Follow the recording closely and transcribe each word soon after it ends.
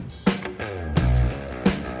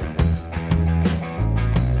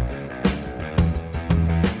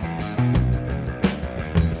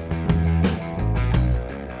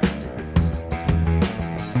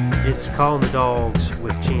Calling the Dogs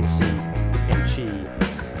with Chansey and Chi.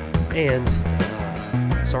 And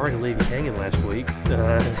sorry to leave you hanging last week.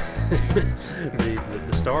 The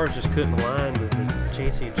stars just couldn't align. The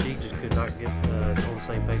Chansey and Chi just could not get on the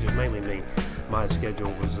same page. It was mainly me. My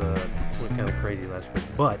schedule went kind of crazy last week.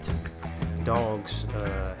 But Dogs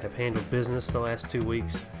have handled business the last 2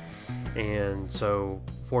 weeks. And so,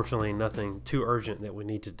 fortunately, nothing too urgent that we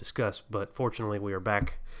need to discuss. But fortunately, we are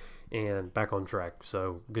back and back on track.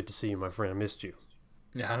 So, good to see you, my friend. I missed you.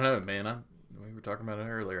 Yeah, I know, man. We were talking about it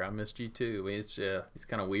earlier. I missed you, too. It's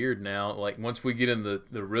kind of weird now. Like, once we get in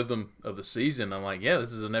the rhythm of the season, I'm like, yeah,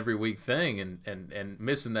 this is an every week thing. And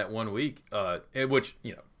missing that 1 week, which,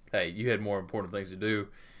 hey, you had more important things to do.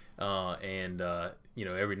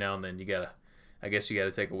 Every now and then you got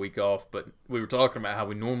to take a week off. But we were talking about how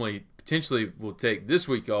we normally potentially will take this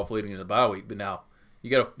week off leading into the bye week. But now we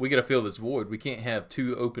gotta fill this void. We can't have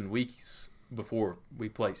 2 open weeks before we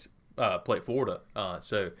play Florida.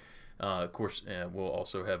 Of course, we'll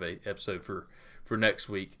also have a episode for next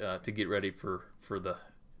week to get ready for the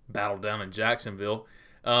battle down in Jacksonville.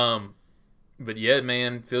 But yeah,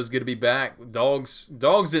 man, feels good to be back. Dogs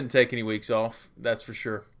didn't take any weeks off. That's for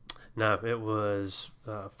sure. No, it was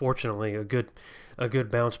fortunately a good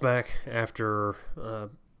bounce back after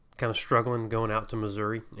kind of struggling going out to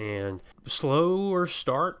Missouri and slower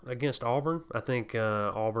start against Auburn. I think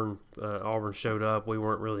Auburn showed up. We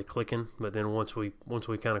weren't really clicking, but then once we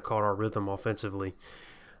kind of caught our rhythm offensively,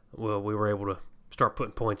 well, we were able to start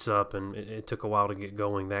putting points up, and it took a while to get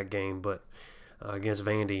going that game. But against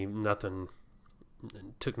Vandy,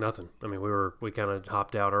 took nothing. I mean, we kind of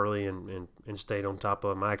hopped out early and stayed on top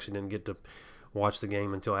of them. I actually didn't get to watch the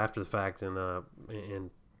game until after the fact, and I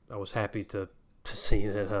was happy to see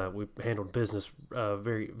that we handled business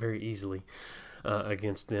very, very easily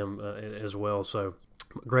against them as well. So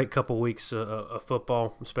great couple weeks of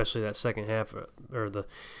football, especially that second half or the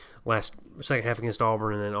last second half against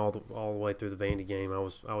Auburn, and then all the way through the Vandy game.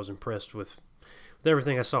 I was impressed with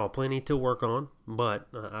everything I saw. Plenty to work on, but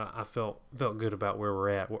I felt good about where we're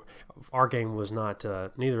at. Our game was not.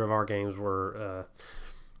 Neither of our games were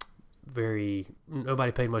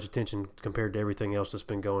nobody paid much attention compared to everything else that's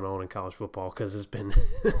been going on in college football, because it's been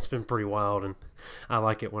pretty wild, and I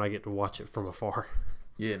like it when I get to watch it from afar.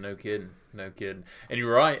 Yeah, no kidding. And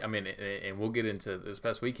you're right. I mean, and we'll get into this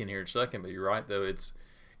past weekend here in a second, but you're right, though. It's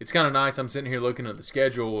kind of nice. I'm sitting here looking at the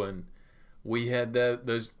schedule, and we had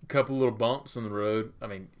those couple little bumps in the road. I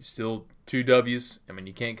mean, still 2 W's. I mean,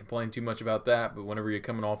 you can't complain too much about that, but whenever you're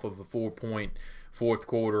coming off of a 4-point fourth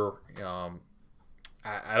quarter,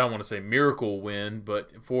 I don't want to say miracle win, but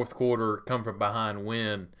fourth quarter come from behind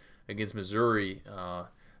win against Missouri,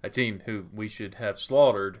 a team who we should have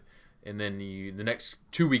slaughtered, and then the next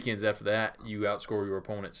 2 weekends after that, you outscore your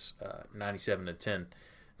opponents 97-10.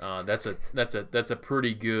 That's a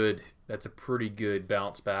pretty good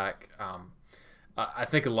bounce back. I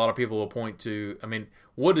think a lot of people will point to, I mean,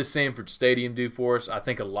 what does Sanford Stadium do for us? I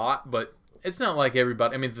think a lot, but it's not like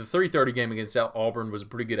everybody. I mean, the 3:30 game against Auburn was a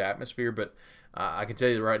pretty good atmosphere, but I can tell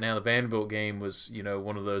you right now, the Vanderbilt game was,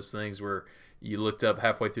 one of those things where you looked up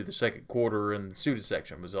halfway through the second quarter and the student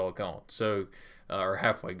section was all gone. So, or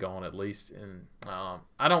halfway gone at least. And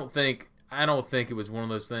I don't think it was one of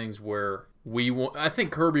those things where I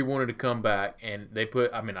think Kirby wanted to come back, and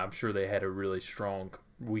I'm sure they had a really strong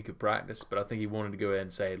week of practice, but I think he wanted to go ahead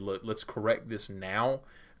and say, look, let's correct this now,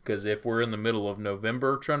 because if we're in the middle of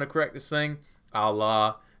November trying to correct this thing, a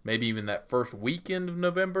la maybe even that first weekend of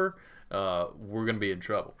November, we're going to be in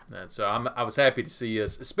trouble. And so I was happy to see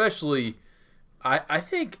us, especially, I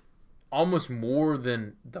think almost more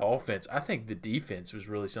than the offense, I think the defense was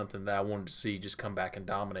really something that I wanted to see just come back and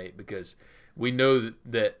dominate, because we know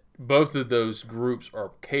that both of those groups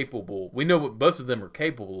are capable. We know what both of them are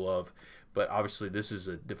capable of, but obviously this is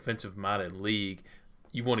a defensive-minded league.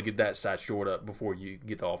 You want to get that side short up before you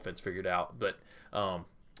get the offense figured out. But,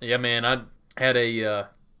 yeah, man, I had a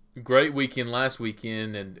great weekend last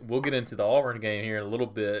weekend, and we'll get into the Auburn game here in a little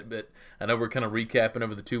bit, but I know we're kind of recapping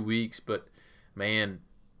over the 2 weeks, but, man,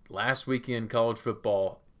 last weekend college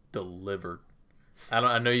football delivered.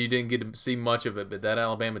 I know you didn't get to see much of it, but that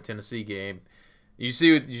Alabama-Tennessee game, you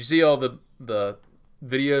see all the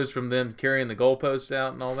videos from them carrying the goalposts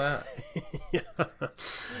out and all that?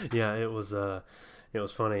 Yeah, it was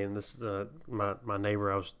funny, and this my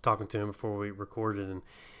neighbor, I was talking to him before we recorded, and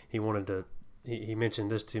he wanted to. He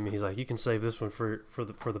mentioned this to me. He's like, "You can save this one for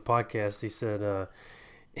the podcast." He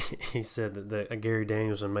said that Gary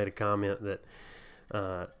Danielson made a comment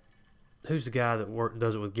that who's the guy that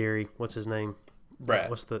does it with Gary? What's his name?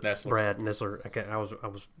 What's the Nessler. Brad Nessler? Okay, I was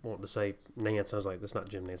wanting to say Nance. I was like, that's not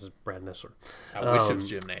Jim Nance. It's Brad Nessler. I wish it was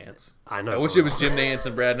Jim Nance. I know. I wish it was Jim Nance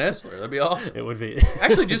and Brad Nessler. That'd be awesome. It would be.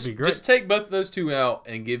 Actually, just take both of those two out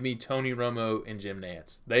and give me Tony Romo and Jim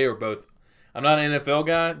Nance. They are both. I'm not an NFL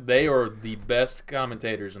guy. They are the best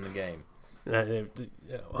commentators in the game.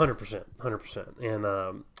 100%.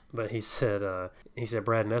 And but he said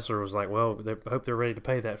Brad Nessler was like, well, I hope they're ready to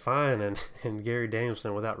pay that fine, and Gary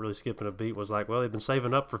Danielson, without really skipping a beat, was like, well, they've been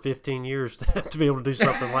saving up for 15 years to be able to do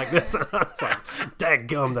something like this. And I was like,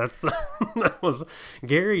 dadgum, that was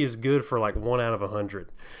Gary is good for like 1 out of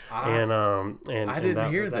 100. And I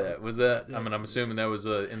didn't hear that. Was that? I mean, I'm assuming that was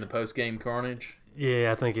in the post game carnage.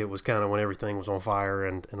 Yeah, I think it was kind of when everything was on fire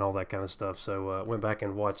and all that kind of stuff. So went back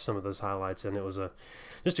and watched some of those highlights, and it was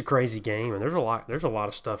just a crazy game. And there's a lot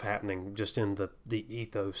of stuff happening just in the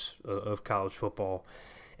ethos of college football,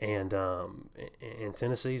 and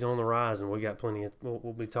Tennessee's on the rise, and we got plenty of.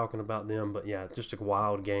 We'll be talking about them, but yeah, just a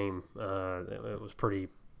wild game. It was pretty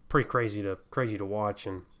crazy to watch,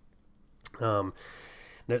 and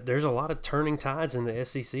there's a lot of turning tides in the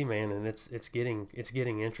SEC, man, and it's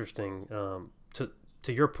getting interesting.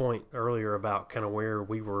 To your point earlier about kind of where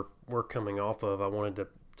we're coming off of, I wanted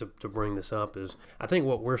to bring this up is I think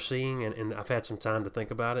what we're seeing, and I've had some time to think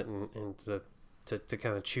about it and to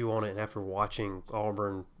kind of chew on it, and after watching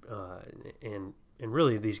Auburn and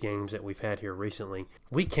really these games that we've had here recently,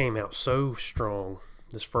 we came out so strong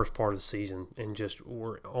this first part of the season and just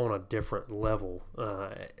we're on a different level.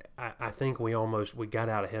 I think we got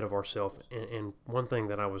out ahead of ourselves, and one thing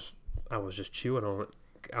that I was just chewing on it.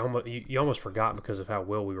 You almost forgot because of how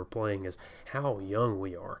well we were playing is how young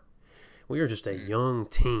we are. We are just a young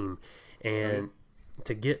team, and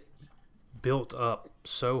to get built up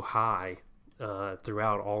so high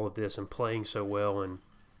throughout all of this and playing so well and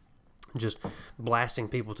just blasting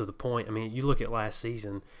people to the point. I mean, you look at last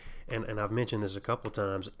season, and I've mentioned this a couple of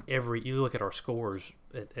times. You look at our scores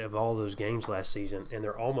of all those games last season, and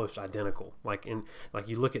they're almost identical. Like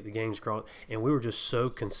you look at the games, and we were just so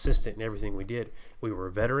consistent in everything we did. We were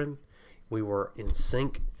a veteran, we were in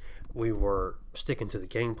sync, we were sticking to the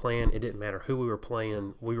game plan. It didn't matter who we were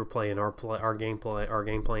playing. We were playing our game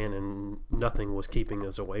plan, and nothing was keeping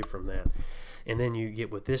us away from that. And then you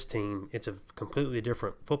get with this team, it's a completely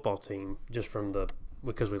different football team just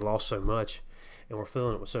because we lost so much. And we're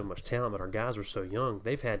filling it with so much talent, but our guys were so young.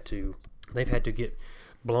 They've had to get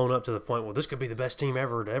blown up to the point. Well, this could be the best team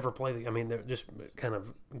ever to ever play. I mean, they're just kind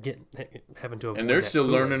of having to avoid. And they're still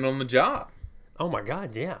learning on the job. Oh my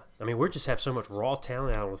God, yeah. I mean, we just have so much raw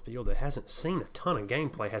talent out on the field that hasn't seen a ton of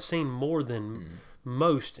gameplay. Has seen more than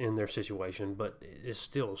most in their situation, but is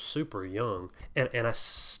still super young. And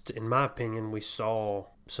in my opinion, we saw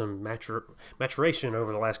some maturation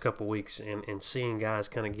over the last couple of weeks, and seeing guys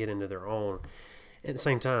kind of get into their own. At the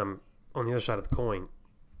same time, on the other side of the coin,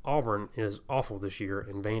 Auburn is awful this year,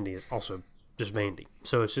 and Vandy is also just Vandy.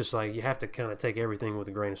 So it's just like you have to kind of take everything with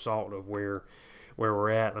a grain of salt of where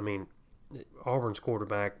we're at. I mean, Auburn's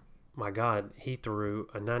quarterback, my God, he threw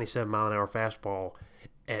a 97-mile-an-hour fastball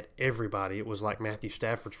at everybody. It was like Matthew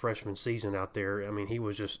Stafford's freshman season out there. I mean, he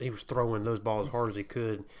was throwing those balls as hard as he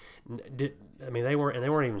could. They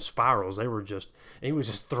weren't even spirals. He was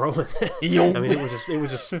just throwing. I mean, it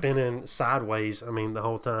was just spinning sideways. I mean, the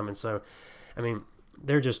whole time. And so, I mean,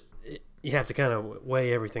 you have to kind of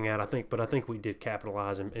weigh everything out. I think we did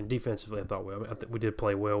capitalize, and defensively, I thought we did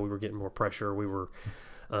play well. We were getting more pressure. We were.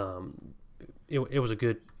 It was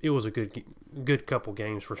a good couple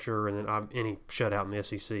games for sure, and then any shutout in the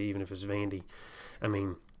SEC, even if it's Vandy, I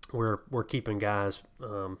mean, we're keeping guys,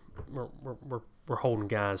 we're holding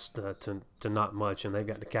guys to not much, and they've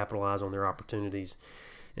got to capitalize on their opportunities.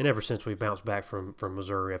 And ever since we bounced back from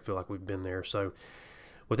Missouri, I feel like we've been there. So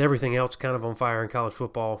with everything else kind of on fire in college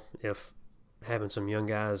football, if having some young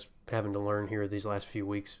guys having to learn here these last few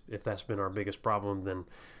weeks, if that's been our biggest problem,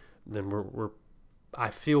 then we're I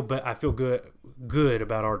feel good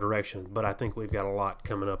about our direction, but I think we've got a lot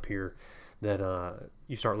coming up here that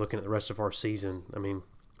you start looking at the rest of our season. I mean,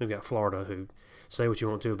 we've got Florida, who say what you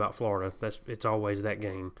want to about Florida. It's always that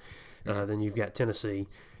game. Then you've got Tennessee.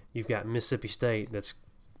 You've got Mississippi State.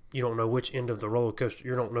 You don't know which end of the roller coaster.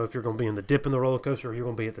 You don't know if you're going to be in the dip in the roller coaster or you're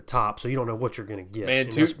going to be at the top. So you don't know what you're going to get. Man,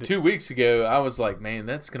 2 weeks ago, I was like, man,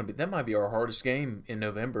 that might be our hardest game in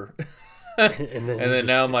November. and then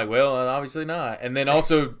now I'm like, well, obviously not. And then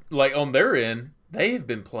also, like, on their end, they have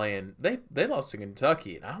been playing. They lost to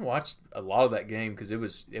Kentucky, and I watched a lot of that game because it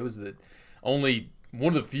was the only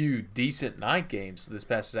one of the few decent night games this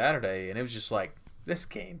past Saturday, and it was just like, this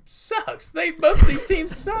game sucks. Both of these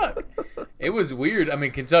teams suck. It was weird. I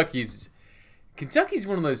mean, Kentucky's Kentucky's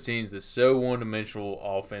one of those teams that's so one-dimensional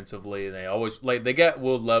offensively, and they always they got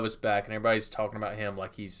Will Levis back, and everybody's talking about him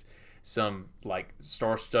like he's some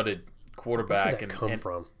star-studded quarterback. Where did that come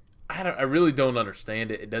from? I really don't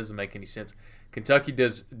understand it. It doesn't make any sense. Kentucky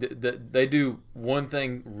does. They do one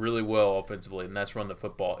thing really well offensively, and that's run the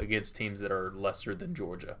football against teams that are lesser than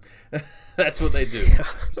Georgia. That's what they do.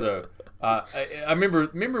 So I remember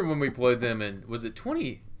when we played them in, was it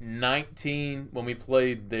 2019 when we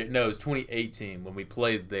played there? No, it was 2018 when we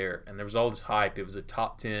played there, and there was all this hype. It was a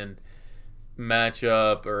top 10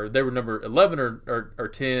 matchup, or they were number 11 or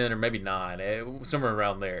 10 or maybe 9, somewhere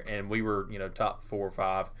around there, and we were top 4 or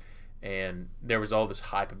 5. And there was all this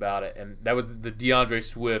hype about it, and that was the DeAndre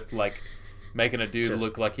Swift making a dude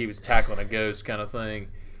look like he was tackling a ghost kind of thing,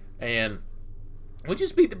 and we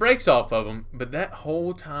just beat the brakes off of them. But that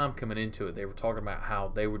whole time coming into it, they were talking about how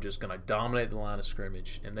they were just going to dominate the line of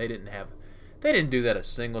scrimmage, and they didn't do that a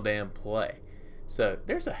single damn play. So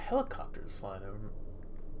there's a helicopter flying over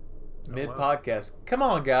mid podcast. Come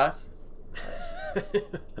on, guys.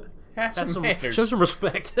 Have some manners. Show some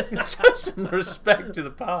respect. Show some respect to the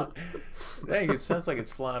pod. Dang, it sounds like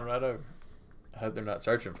it's flying right over. I hope they're not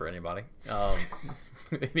searching for anybody.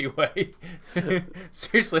 Anyway,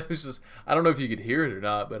 seriously, it was just, I don't know if you could hear it or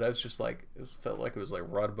not, but I was just felt like it was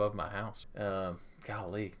right above my house.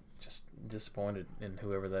 Golly, just disappointed in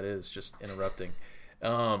whoever that is, just interrupting.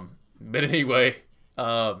 But anyway,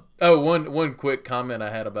 one quick comment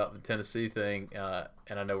I had about the Tennessee thing,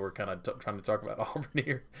 and I know we're kind of trying to talk about Auburn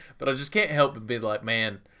here, but I just can't help but be like,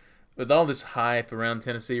 man, with all this hype around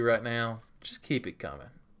Tennessee right now, just keep it coming.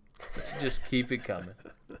 Just keep it coming.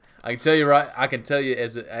 I can tell you,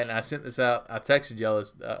 and I sent this out, I texted y'all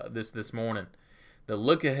this morning. The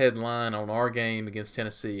look-ahead line on our game against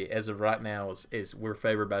Tennessee as of right now is we're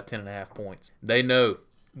favored by 10.5 points. They know.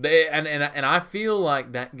 And I feel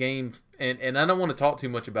like that game, and I don't want to talk too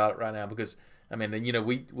much about it right now because, I mean,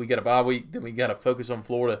 we got a bye week, then we got to focus on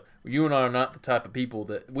Florida. You and I are not the type of people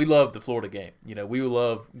that, we love the Florida game. We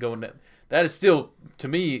love going that is still, to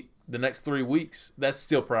me, the next 3 weeks, that's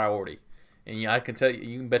still priority. And I can tell you,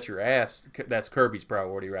 you can bet your ass that's Kirby's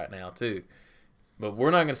priority right now too. But we're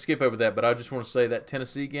not going to skip over that, but I just want to say that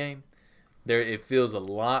Tennessee game, it feels a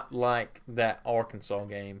lot like that Arkansas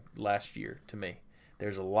game last year to me.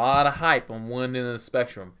 There's a lot of hype on one end of the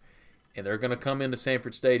spectrum, and they're going to come into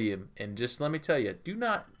Sanford Stadium. And just let me tell you, do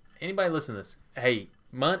not anybody listen to this. Hey,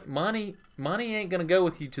 money ain't going to go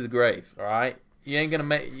with you to the grave. All right, you ain't going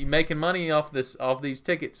to you making money off these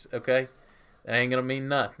tickets. Okay, that ain't going to mean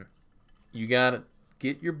nothing. You got to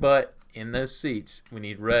get your butt in those seats. We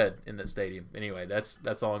need red in the stadium. Anyway, that's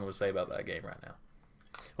all I'm going to say about that game right now.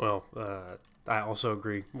 Well, I also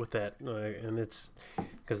agree with that, and it's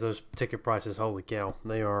because those ticket prices, holy cow,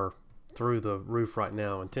 they are through the roof right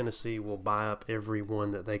now, and Tennessee will buy up every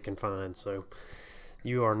one that they can find, so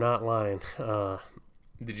you are not lying.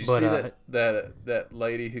 Did you see that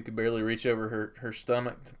lady who could barely reach over her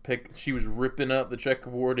stomach to pick? She was ripping up the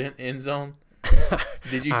checkerboard end zone.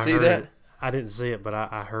 Did you see that? I didn't see it, but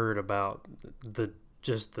I heard about the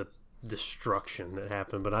destruction that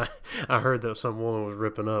happened. But I heard that some woman was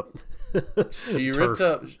ripping up. She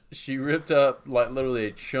ripped up like literally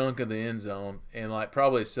a chunk of the end zone and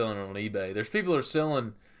probably selling it on eBay. There's people who are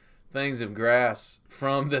selling things of grass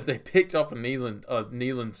from that they picked off of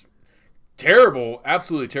Neyland's terrible,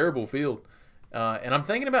 absolutely terrible field. And I'm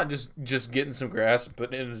thinking about just getting some grass and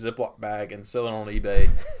putting it in a Ziploc bag and selling it on eBay.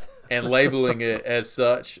 And labeling it as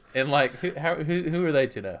such, and who are they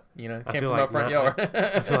to know? Came from my front yard.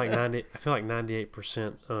 I feel like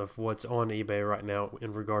 98% of what's on eBay right now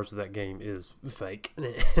in regards to that game is fake.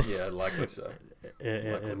 Yeah, likely so,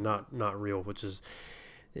 and not real. Which is,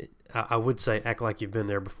 I would say, act like you've been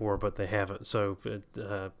there before, but they haven't. So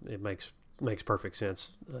it makes perfect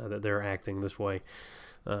sense that they're acting this way.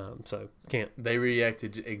 So can't. They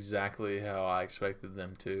reacted exactly how I expected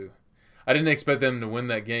them to. I didn't expect them to win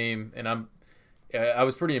that game, and I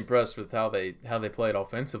was pretty impressed with how they played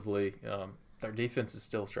offensively. Their defense is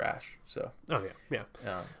still trash. So yeah.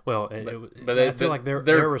 Well, I feel like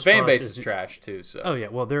their fan base is trash too. So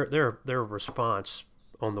well, their response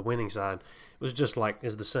on the winning side was just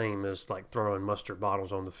is the same as throwing mustard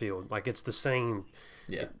bottles on the field. It's the same.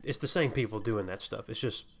 Yeah, it's the same people doing that stuff. It's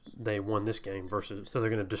just they won this game so they're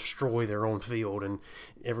going to destroy their own field and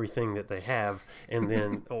everything that they have, and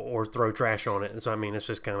then or throw trash on it. So I mean, it's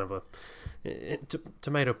just kind of a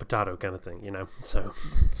tomato potato kind of thing, So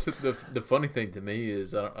the funny thing to me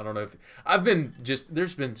is I don't know if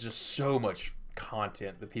there's been just so much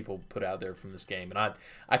content that people put out there from this game, and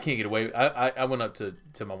I can't get away. I went up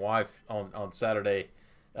to my wife on Saturday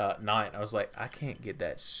night. I was like, I can't get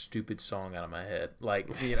that stupid song out of my head. Like,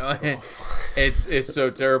 it's so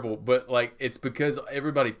terrible. But like, it's because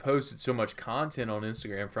everybody posted so much content on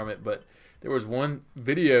Instagram from it. But there was one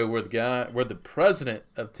video where the president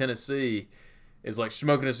of Tennessee is like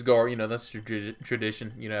smoking a cigar. You know, that's your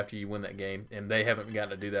tradition. You know, after you win that game, and they haven't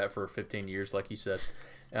gotten to do that for 15 years, like you said.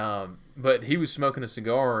 But he was smoking a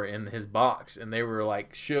cigar in his box, and they were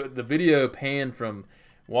like, the video panned from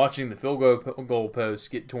watching the field goal post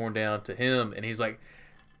get torn down to him, and he's like,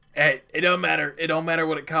 hey, it don't matter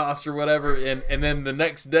what it costs or whatever. And then the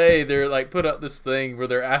next day they're like put up this thing where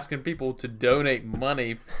they're asking people to donate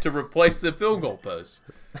money to replace the field goal post.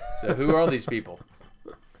 So who are these people?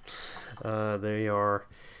 They are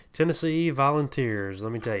Tennessee Volunteers.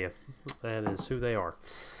 Let me tell you, that is who they are.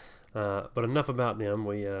 But enough about them.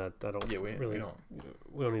 We don't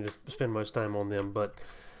need to spend much time on them. But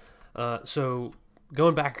so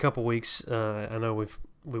going back a couple weeks, I know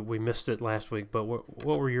we missed it last week. But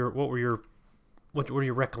what were your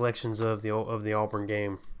recollections of the Auburn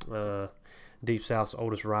game? Deep South's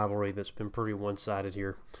oldest rivalry that's been pretty one-sided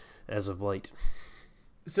here as of late.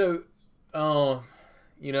 So,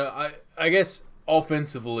 I guess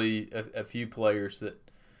offensively, a few players that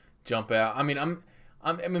jump out. I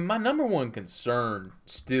mean, my number one concern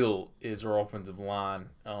still is our offensive line.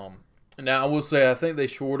 Now, I will say I think they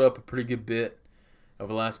shored up a pretty good bit over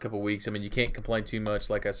the last couple of weeks. I mean, you can't complain too much,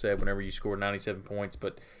 like I said, whenever you score 97 points.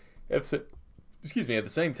 But at the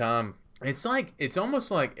same time, it's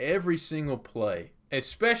almost like every single play,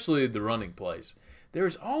 especially the running plays,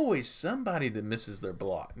 there's always somebody that misses their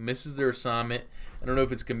block, misses their assignment. I don't know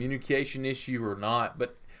if it's a communication issue or not,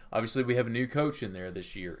 but obviously we have a new coach in there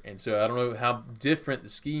this year, and so I don't know how different the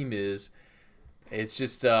scheme is. It's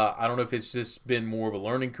just I don't know if it's just been more of a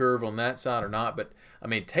learning curve on that side or not. But I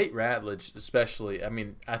mean, Tate Ratledge especially. I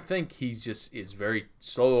mean, I think he's just is very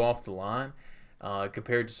slow off the line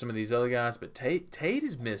compared to some of these other guys. But Tate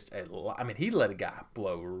has missed a lot. I mean, he let a guy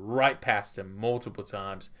blow right past him multiple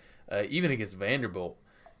times, even against Vanderbilt.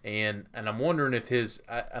 And I'm wondering if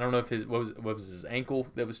I don't know if what was his ankle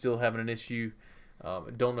that was still having an issue.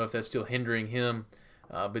 Don't know if that's still hindering him.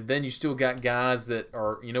 But then you still got guys that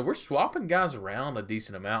are, we're swapping guys around a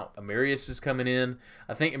decent amount. Amarius is coming in.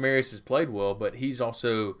 I think Amarius has played well, but he's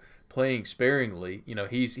also playing sparingly.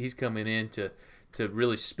 He's coming in to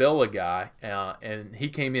really spell a guy. And he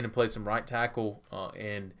came in and played some right tackle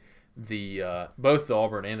in both the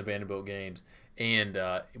Auburn and the Vanderbilt games. And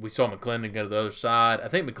we saw McClendon go to the other side. I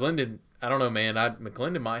think McClendon, I don't know, man.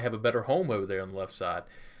 McClendon might have a better home over there on the left side.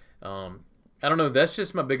 I don't know. That's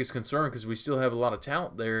just my biggest concern because we still have a lot of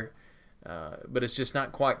talent there, but it's just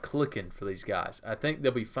not quite clicking for these guys. I think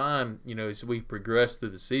they'll be fine, as we progress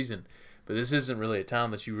through the season, but this isn't really a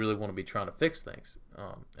time that you really want to be trying to fix things.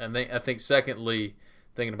 And I think, secondly,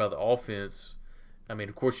 thinking about the offense, I mean,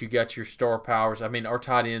 of course, you got your star powers. I mean, our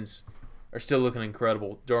tight ends are still looking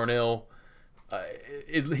incredible. Darnell,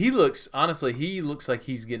 he looks like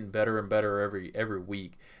he's getting better and better every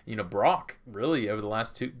week. Brock really over the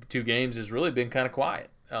last two games has really been kind of quiet.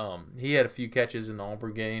 He had a few catches in the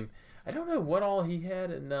Auburn game. I don't know what all he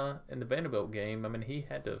had in the Vanderbilt game. I mean, he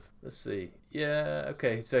had to. Let's see. Yeah,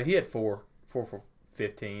 okay. So he had 4 for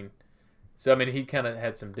 15. So I mean, he kind of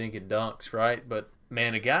had some dink and dunks, right? But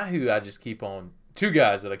man, two guys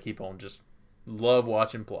that I keep on just love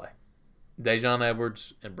watching play: Dejon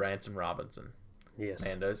Edwards and Branson Robinson. Yes,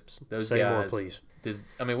 man, those Say guys. more, please.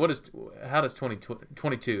 How does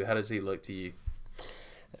 2022? How does he look to you?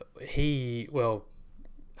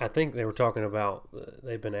 I think they were talking about.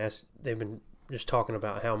 They've been just talking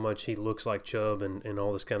about how much he looks like Chubb and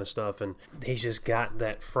all this kind of stuff, and he's just got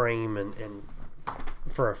that frame and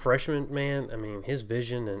for a freshman, man. I mean, his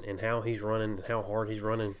vision and how he's running, and how hard he's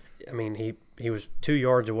running. I mean, he was 2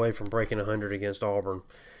 yards away from breaking 100 against Auburn.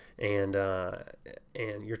 And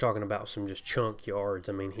you're talking about some just chunk yards.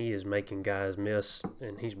 I mean, he is making guys miss,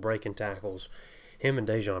 and he's breaking tackles. Him and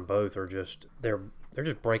Dejon both are just they're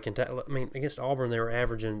just breaking tackles. I mean, against Auburn,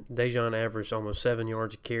 Dejon averaged almost 7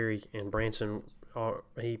 yards a carry, and Branson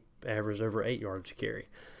he averaged over 8 yards a carry,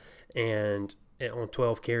 and on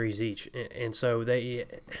 12 carries each. And so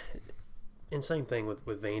and same thing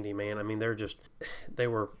with Vandy, man. I mean,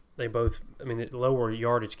 they both, I mean, lower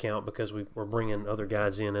yardage count because we were bringing other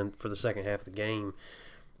guys in for the second half of the game.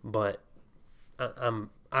 But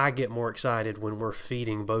I get more excited when we're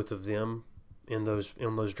feeding both of them in those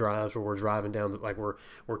drives where we're driving down,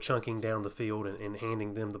 we're chunking down the field and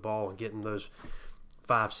handing them the ball and getting those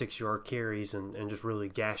 5-6 yard carries and just really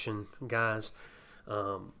gashing guys.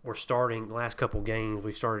 We're starting the last couple games.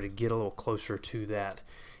 We started to get a little closer to that.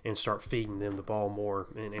 and start feeding them the ball more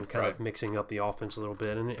and kind of mixing up the offense a little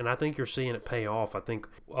bit. And I think you're seeing it pay off. I think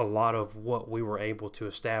a lot of what we were able to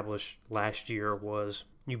establish last year was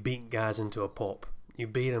you beat guys into a pulp. You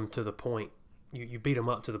beat them to the point. You beat them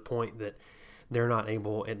up to the point that they're not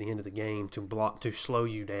able at the end of the game to slow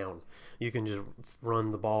you down. You can just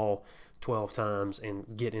run the ball 12 times and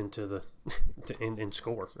get into the and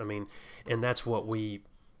score. I mean, and that's what we're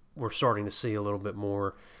starting to see a little bit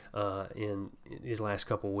more in these last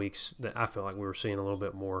couple of weeks. That I feel like we were seeing a little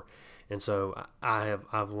bit more, and so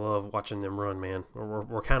I've loved watching them run. Man,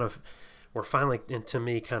 we're finally, and to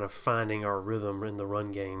me, kind of finding our rhythm in the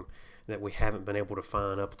run game that we haven't been able to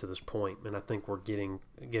find up to this point, and I think we're getting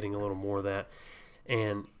a little more of that.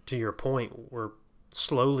 And to your point, we're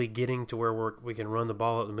slowly getting to where we can run the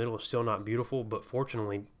ball up the middle. It's still not beautiful, but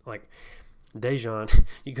fortunately, like Dejon,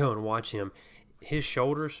 you go and watch him, his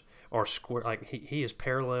shoulders are square, like he is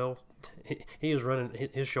parallel. He is running.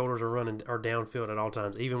 His shoulders are downfield at all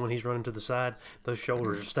times. Even when he's running to the side, those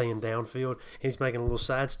shoulders are staying downfield. He's making a little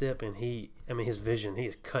sidestep, and his vision, he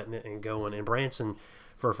is cutting it and going. And Branson,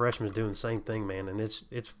 for a freshman, is doing the same thing, man. And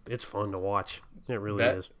it's fun to watch. It really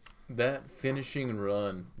is. That finishing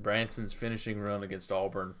run, Branson's finishing run against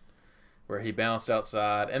Auburn, where he bounced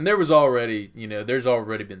outside, and there's already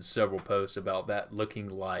been several posts about that looking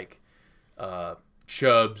like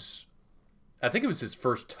Chubb's. I think it was his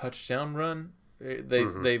first touchdown run.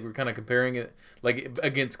 They were kind of comparing it like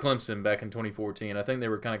against Clemson back in 2014. I think they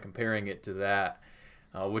were kind of comparing it to that,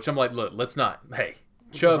 which I'm like, look, let's not. Hey,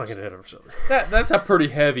 Chubb's that's a pretty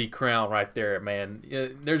heavy crown right there, man.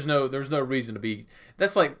 There's no reason to be.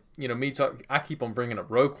 That's like me talk. I keep on bringing up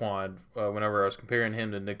Roquan whenever I was comparing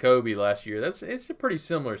him to Nakobe last year. It's a pretty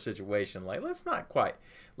similar situation. Like, let's not quite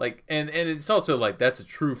like, and it's also like that's a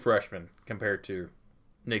true freshman compared to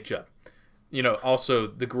Nick Chubb. Also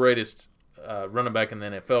the greatest running back in the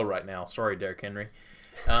NFL right now. Sorry, Derrick Henry.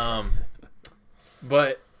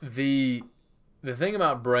 But the thing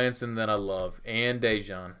about Branson that I love and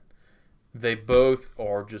Dejon, they both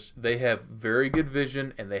are they have very good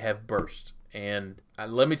vision and they have burst. And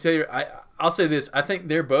let me tell you, I'll say this: I think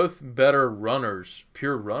they're both better runners,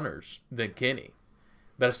 pure runners, than Kenny.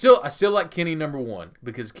 But I still like Kenny number one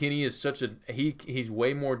because Kenny is he's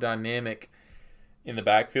way more dynamic in the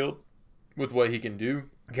backfield with what he can do,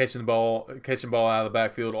 catching the ball out of the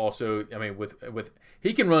backfield. Also, I mean, with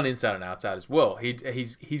he can run inside and outside as well.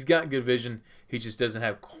 He's got good vision. He just doesn't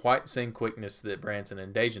have quite the same quickness that Branson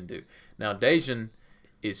and Dejon do. Now, Dejon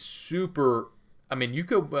is super. I mean, you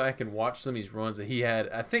go back and watch some of these runs that he had.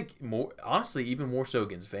 I think even more so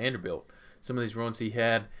against Vanderbilt. Some of these runs he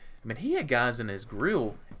had. I mean, he had guys in his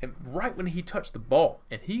grill, and right when he touched the ball,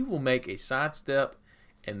 and he will make a sidestep,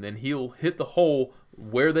 and then he'll hit the hole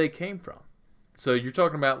where they came from. So you're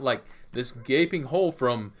talking about like this gaping hole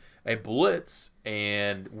from a blitz,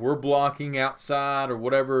 and we're blocking outside or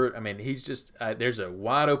whatever. I mean, he's just there's a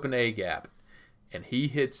wide open A gap, and he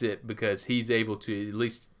hits it because he's able to at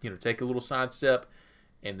least take a little sidestep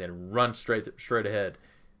and then run straight ahead.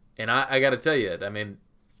 And I got to tell you, I mean,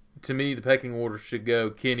 to me, the pecking order should go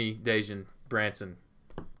Kenny, Dejon, Branson,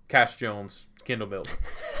 Cash Jones, Kendall Milton.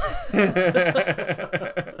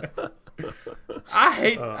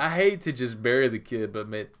 I hate to just bury the kid,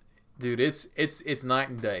 but dude, it's night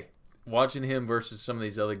and day. Watching him versus some of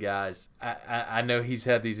these other guys, I know he's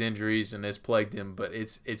had these injuries and it's plagued him, but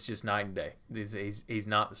it's just night and day. He's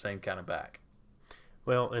not the same kind of back.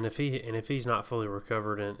 Well, and if he's not fully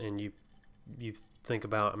recovered, and you think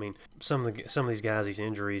about, I mean, some of these guys, these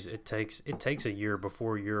injuries, it takes a year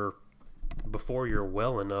before you're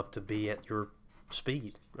well enough to be at your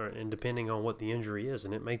speed, and depending on what the injury is,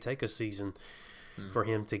 and it may take a season for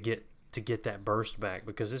him to get that burst back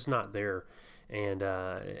because it's not there, and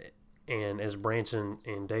as Branson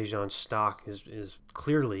and Dejon's stock is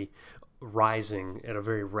clearly rising at a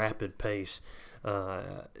very rapid pace,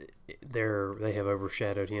 they have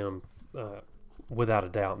overshadowed him without a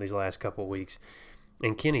doubt in these last couple of weeks.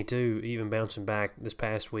 And Kenny too, even bouncing back this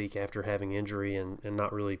past week after having injury and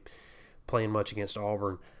not really playing much against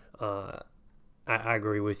Auburn. I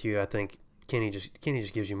agree with you. I think Kenny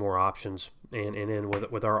just gives you more options, and then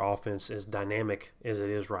with our offense as dynamic as it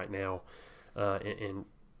is right now, and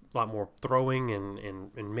a lot more throwing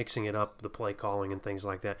and mixing it up, the play calling and things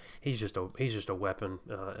like that. He's just a weapon,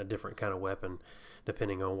 a different kind of weapon,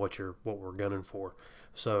 depending on what we're gunning for.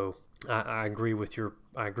 So I agree with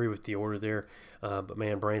the order there. But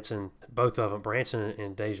man, Branson, both of them, Branson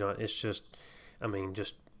and Dejon, it's just, I mean,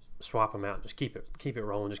 just swap them out, just keep it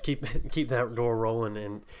rolling, just keep that door rolling.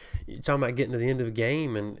 And you're talking about getting to the end of the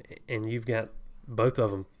game, and you've got both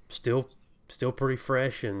of them still still pretty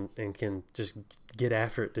fresh and can just get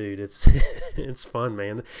after it, dude. It's it's fun,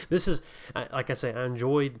 man. This is like I say, I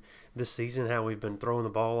enjoyed this season how we've been throwing the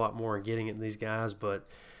ball a lot more and getting it to these guys. But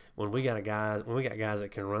when we got guys that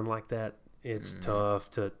can run like that, it's tough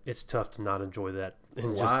to not enjoy that.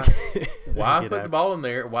 And Why put the ball in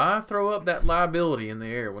there? Why throw up that liability in the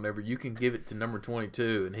air whenever you can give it to number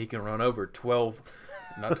 22 and he can run over 12?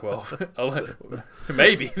 Not 12. 11.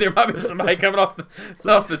 Maybe there might be somebody coming off the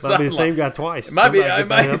sideline. Might be the same guy twice. It might be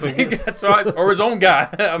the same guy twice, or his own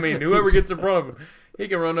guy. I mean, whoever gets in front of him, he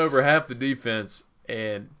can run over half the defense.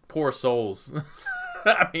 And poor souls.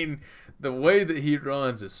 I mean, the way that he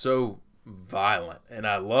runs is so violent, and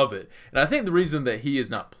I love it. And I think the reason that he has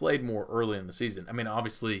not played more early in the season, I mean,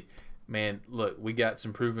 obviously, man, look, we got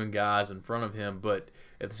some proven guys in front of him, but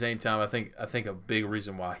at the same time, I think a big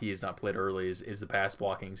reason why he has not played early is the pass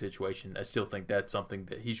blocking situation. I still think that's something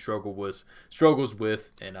that he struggles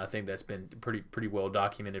with, and I think that's been pretty well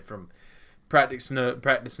documented from practice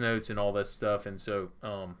notes and all that stuff. And so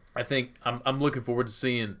I think I'm looking forward to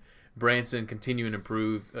seeing Branson continue and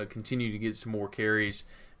improve, continue to get some more carries.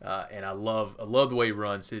 And I love the way he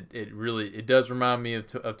runs. It really does remind me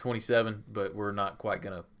of 27, but we're not quite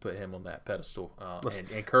gonna put him on that pedestal.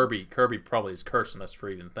 And Kirby probably is cursing us for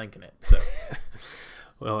even thinking it. So,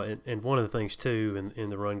 well, and one of the things too in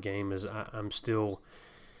the run game is I'm still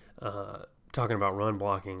talking about run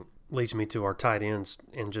blocking leads me to our tight ends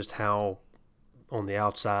and just how on the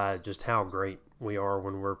outside just how great we are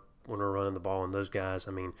when we're running the ball. And those guys,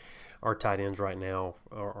 I mean, our tight ends right now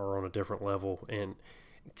are on a different level and.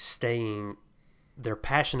 They're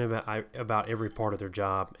passionate about every part of their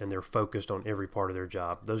job, and they're focused on every part of their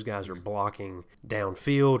job. Those guys are blocking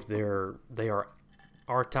downfield.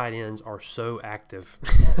 Our tight ends are so active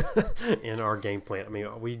in our game plan. I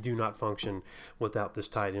mean, we do not function without this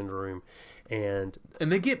tight end room, and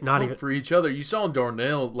they get not even for each other. You saw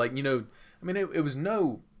Darnell, I mean,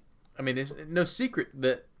 it's no secret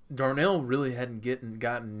that Darnell really hadn't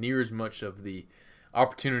gotten near as much of the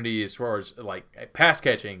opportunity as far as like pass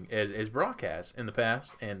catching as Brock has in the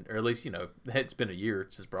past, or at least it's been a year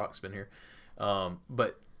since Brock's been here.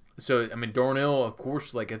 But so I mean Darnell, of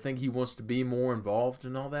course, I think he wants to be more involved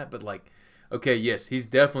and all that. But okay, yes, he's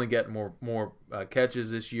definitely got more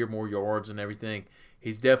catches this year, more yards and everything.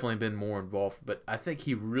 He's definitely been more involved. But I think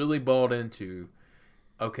he really bought into.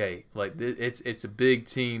 Okay, it's a big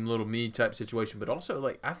team, little me type situation, but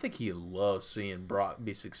also I think he loves seeing Brock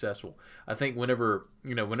be successful. I think whenever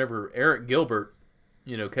Eric Gilbert,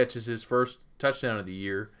 catches his first touchdown of the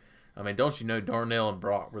year, I mean, don't you know Darnell and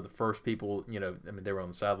Brock were the first people, I mean they were on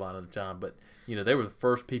the sideline at the time, but they were the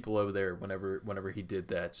first people over there whenever he did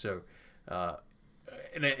that. So,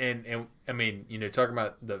 and I mean, talking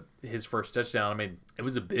about his first touchdown, I mean, it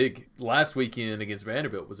was a big last weekend against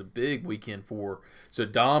Vanderbilt was a big weekend so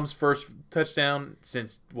Dom's first touchdown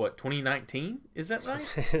since 2019, is that right?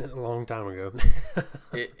 A long time ago.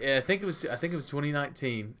 I think it was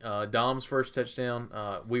 2019. Dom's first touchdown.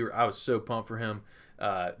 I was so pumped for him.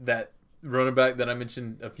 That running back that I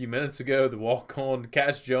mentioned a few minutes ago, the walk on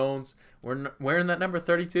Cash Jones, wearing that number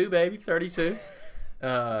 32, baby, 32.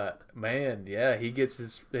 Man, yeah, he gets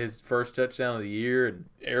his first touchdown of the year, and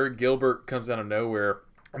Eric Gilbert comes out of nowhere.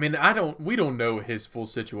 I mean, we don't know what his full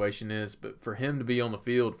situation is, but for him to be on the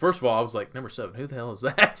field, first of all, I was like, number 7, who the hell is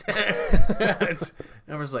that?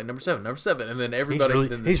 I was like, number 7, and then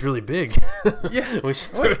everybody. He's really big. Yeah, we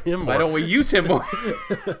should throw him more. Why don't we use him more?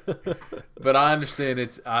 But I understand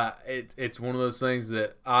it's one of those things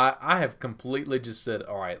that I have completely just said,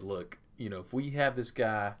 all right, look, if we have this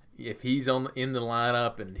guy. If he's in the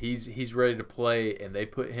lineup and he's ready to play and they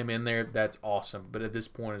put him in there, that's awesome. But at this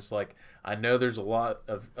point, it's I know there's a lot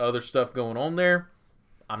of other stuff going on there.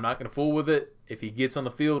 I'm not going to fool with it. If he gets on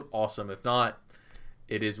the field, awesome. If not,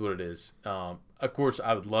 it is what it is. Of course,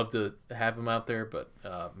 I would love to have him out there, but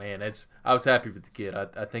man, I was happy with the kid.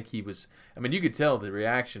 I think he was. I mean, you could tell the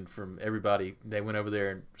reaction from everybody. They went over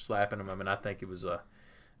there and slapping him. I mean, I think it was a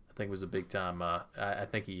big time. I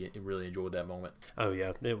think he really enjoyed that moment. Oh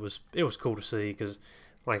yeah, it was cool to see because,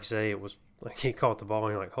 like I say, it was like he caught the ball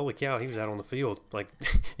and you're like, holy cow, he was out on the field. Like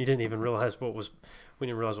you didn't even realize we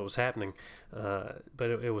didn't realize what was happening. But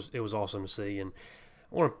it was awesome to see. And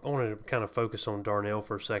I wanted to kind of focus on Darnell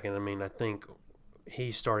for a second. I mean, I think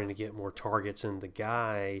he's starting to get more targets, and the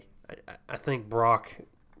guy, I think Brock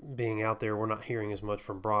being out there, we're not hearing as much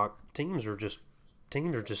from Brock. Teams are just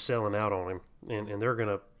selling out on him, and they're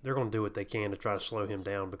gonna do what they can to try to slow him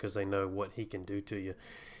down because they know what he can do to you.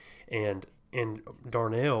 And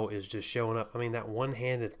Darnell is just showing up. I mean, that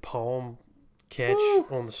one-handed palm catch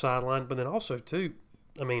on the sideline, but then also too,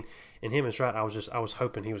 I mean, and him and Stroud, I was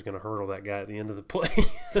hoping he was going to hurdle that guy at the end of the play.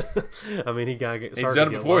 I mean, he's done it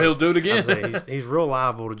before. Low. He'll do it again. He's real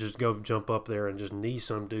liable to just go jump up there and just knee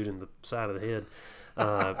some dude in the side of the head.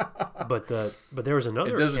 But there was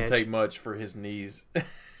another. It doesn't catch. take much for his knees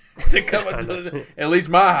to come up to at least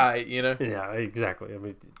my height, you know. Yeah, exactly. I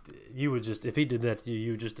mean, you would just, if he did that to you,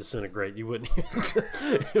 you would just disintegrate. You wouldn't.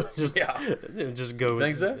 It would just go. You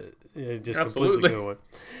think so? Yeah, just absolutely. Completely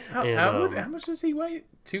going. How much does he weigh?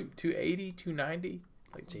 280, 290?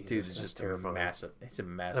 Like, Jesus, dude, it's just terrifying. massive. It's a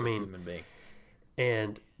massive human being.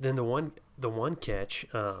 And then the one catch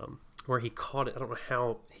where he caught it, I don't know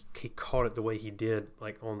how he caught it the way he did.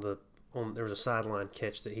 Like there was a sideline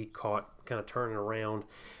catch that he caught, kind of turning around.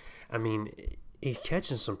 I mean, he's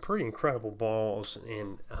catching some pretty incredible balls,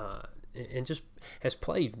 and just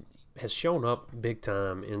has shown up big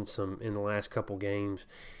time in the last couple games.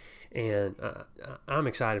 And I'm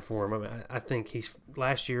excited for him. I mean, I think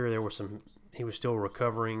last year he was still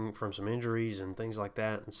recovering from some injuries and things like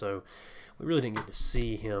that, and so we really didn't get to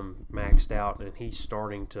see him maxed out, and he's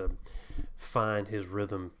starting to find his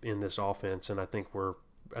rhythm in this offense. And I think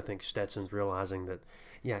Stetson's realizing that,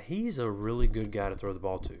 yeah, he's a really good guy to throw the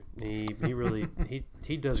ball to. He really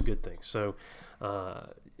he does good things. So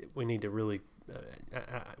we need to really.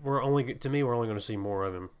 We're only going to see more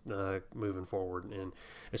of him moving forward, and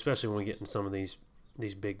especially when we get in some of these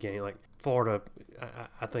big games like Florida.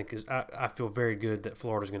 I think I feel very good that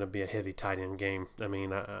Florida's going to be a heavy tight end game. I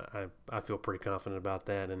mean, I feel pretty confident about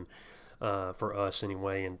that, and for us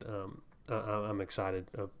anyway. And I'm excited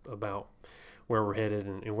about where we're headed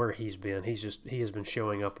and where he's been. He has been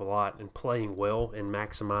showing up a lot and playing well and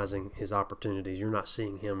maximizing his opportunities. You're not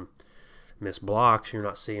seeing him miss blocks. You're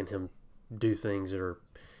not seeing him do things that are.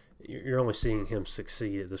 You're only seeing him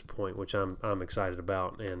succeed at this point, which I'm excited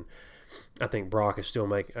about. And I think Brock is still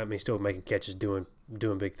making catches, doing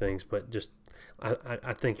big things. But just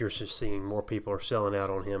I think you're just seeing more people are selling out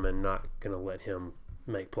on him and not going to let him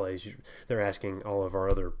make plays. They're asking all of our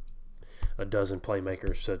other a dozen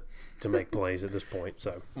playmakers to make plays at this point.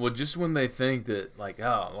 So just when they think that like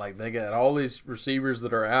they got all these receivers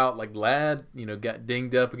that are out, like Ladd, got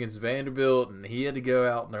dinged up against Vanderbilt and he had to go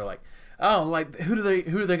out, and they're like, oh, like who are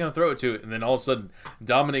they going to throw it to? And then all of a sudden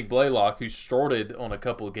Dominic Blaylock, who started on a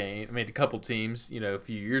couple teams, a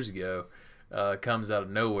few years ago, comes out of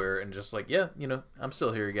nowhere and just like, yeah, I'm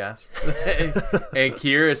still here, guys. And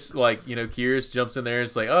Kyrus jumps in there and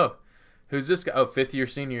it's like, oh, who's this guy? Oh, fifth year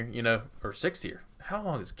senior, or sixth year. How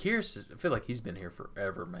long is Kyrus? I feel like he's been here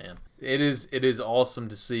forever, man. It is awesome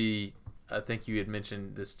to see. I think you had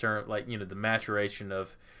mentioned this term, like, the maturation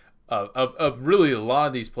of really a lot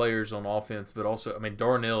of these players on offense, but also, I mean,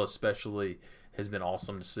 Darnell especially has been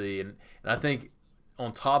awesome to see. And I think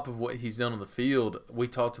on top of what he's done on the field, I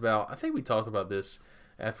think we talked about this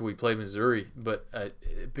after we played Missouri, but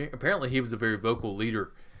apparently he was a very vocal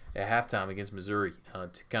leader at halftime against Missouri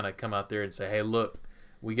to kind of come out there and say, hey, look,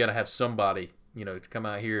 we got to have somebody, to come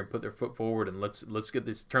out here and put their foot forward and let's get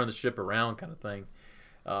this, turn the ship around kind of thing,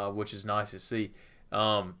 which is nice to see.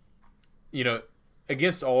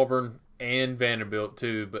 Against Auburn and Vanderbilt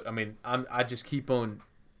too, but I mean, I just keep on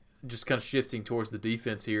just kind of shifting towards the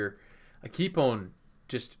defense here. I keep on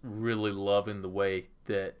just really loving the way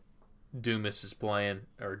that Dumas is playing,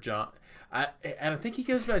 or John. I think he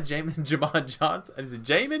goes by Jamon Johnson. Is it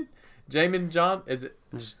Jamon John? Is it?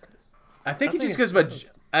 I think he just goes by.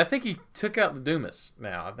 I think he took out the Dumas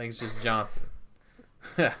now. I think it's just Johnson.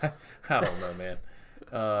 I don't know, man.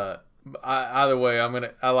 Either way,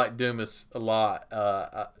 I like Dumas a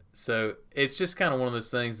lot. So it's just kind of one of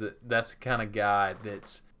those things that's the kind of guy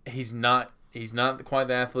he's not quite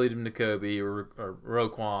the athlete of Nakobe or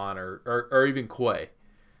Roquan or even Quay,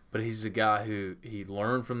 but he's a guy who he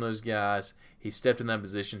learned from those guys. He stepped in that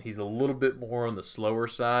position. He's a little bit more on the slower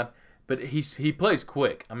side, but he plays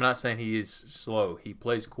quick. I'm not saying he is slow. He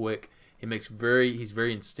plays quick. He's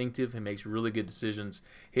very instinctive. He makes really good decisions,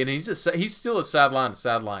 and he's still a sideline to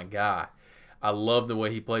sideline guy. I love the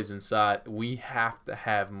way he plays inside. We have to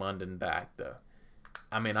have Munden back, though.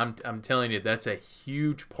 I mean, I'm telling you, that's a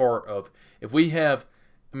huge part of if we have.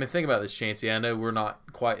 I mean, think about this, Chancey. I know we're not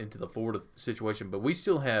quite into the Florida situation, but we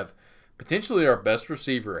still have potentially our best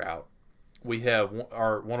receiver out. We have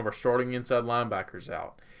one of our starting inside linebackers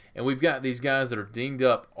out. And we've got these guys that are dinged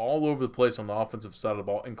up all over the place on the offensive side of the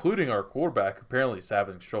ball, including our quarterback, who apparently is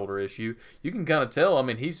having a shoulder issue. You can kind of tell. I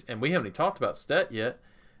mean, and we haven't even talked about Stet yet,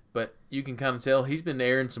 but you can kind of tell he's been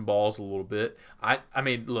airing some balls a little bit. I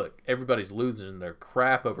mean, look, everybody's losing their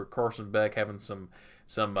crap over Carson Beck having some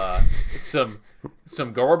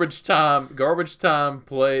garbage time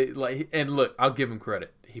play. And look, I'll give him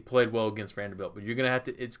credit. he played well against Vanderbilt, but you're gonna have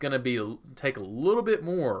to. It's gonna be take a little bit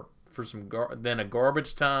more for than a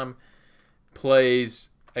garbage time plays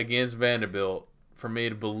against Vanderbilt for me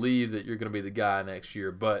to believe that you're gonna be the guy next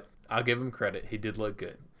year. But I'll give him credit. He did look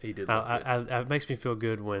good. He did look good. It makes me feel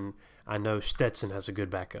good when I know Stetson has a good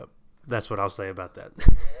backup. That's what I'll say about that.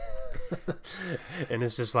 And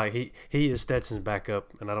it's just like he is Stetson's backup,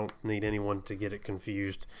 and I don't need anyone to get it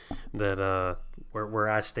confused that where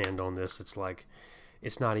I stand on this. It's like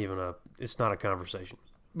it's not a conversation.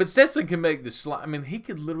 But Stetson can make the slide. I mean, he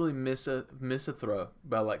could literally miss a throw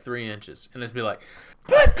by like 3 inches, and it'd be like,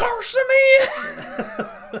 put Carson in,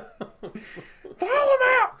 throw him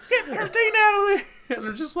out, get 13 out of there, and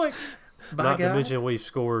they're just like. Not to mention we've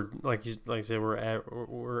scored like I said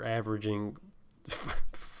we're averaging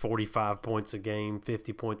 45 points a game,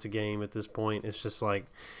 50 points a game at this point. It's just like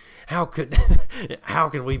how could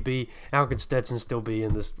Stetson still be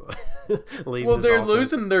in this lead? Well, they're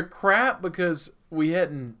losing their crap because we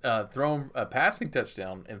hadn't thrown a passing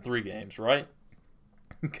touchdown in 3 games, right?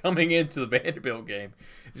 Coming into the Vanderbilt game,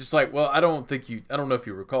 it's just like, well, I don't know if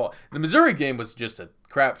you recall, the Missouri game was just a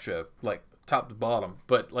crap show, like top to bottom.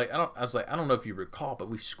 But like I don't know if you recall, but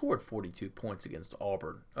we scored 42 points against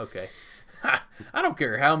Auburn. Okay, I don't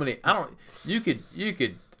care how many. You could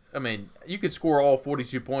score all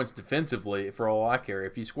 42 points defensively for all I care.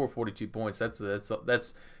 If you score 42 points, that's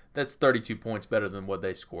 32 points better than what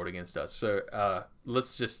they scored against us. So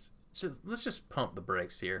let's just pump the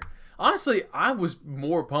brakes here. Honestly, I was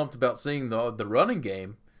more pumped about seeing the running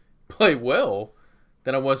game play well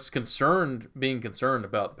than I was being concerned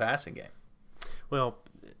about the passing game. Well,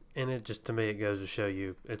 and it just, to me, it goes to show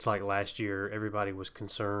you, it's like last year, everybody was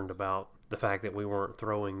concerned about the fact that we weren't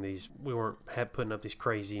putting up these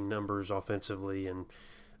crazy numbers offensively and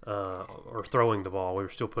or throwing the ball. We were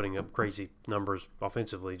still putting up crazy numbers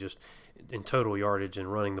offensively, just in total yardage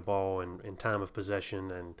and running the ball and time of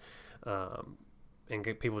possession, and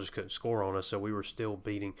people just couldn't score on us. So we were still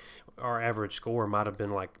beating. Our average score might have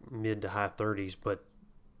been like mid to high 30s, but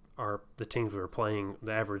the teams we were playing,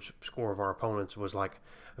 the average score of our opponents was like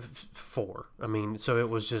 4. I mean, so it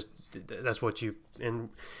was just and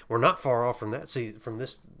we're not far off from that. See, from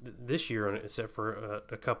this year, except for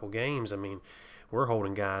a couple games. I mean, we're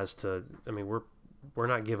holding guys to. I mean, we're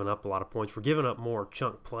not giving up a lot of points. We're giving up more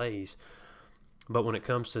chunk plays, but when it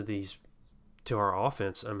comes to our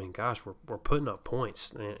offense, I mean, gosh, we're putting up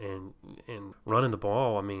points and running the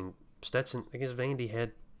ball. I mean, Stetson against Vandy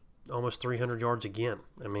had almost 300 yards again.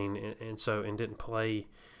 I mean, and didn't play.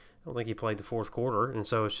 I don't think he played the fourth quarter, and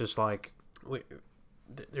so it's just like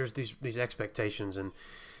there's these expectations, and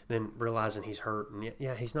then realizing he's hurt, and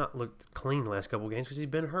he's not looked clean the last couple of games because he's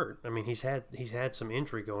been hurt. I mean, he's had some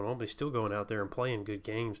injury going on, but he's still going out there and playing good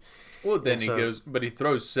games. Well, then he throws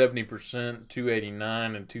 70%,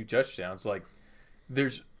 289, and 2 touchdowns. Like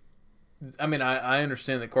I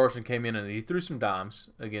understand that Carson came in and he threw some dimes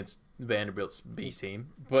against Vanderbilt's B team,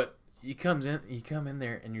 but you come in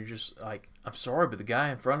there and you're just like, I'm sorry, but the guy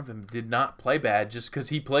in front of him did not play bad just because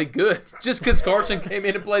he played good, just because Carson came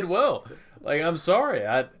in and played well. Like, I'm sorry,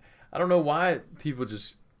 I don't know why people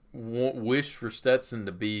just wish for Stetson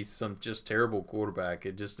to be some just terrible quarterback.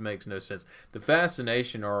 It just makes no sense. The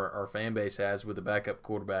fascination our fan base has with the backup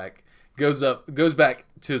quarterback goes back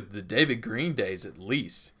to the David Green days at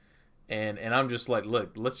least. And I'm just like,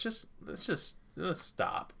 look, let's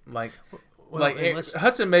stop. Like,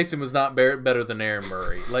 Hudson Mason was not better than Aaron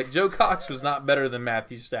Murray. Like, Joe Cox was not better than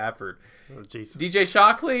Matthew Stafford. Oh, Jesus. DJ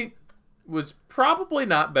Shockley was probably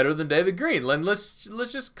not better than David Green. Let's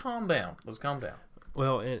just calm down. Let's calm down.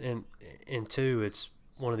 Well, and two, it's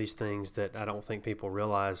one of these things that I don't think people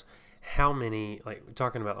realize how many, like,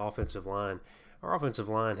 talking about offensive line, our offensive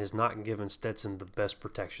line has not given Stetson the best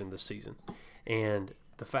protection this season. And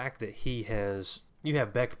the fact that you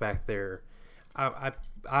have Beck back there, I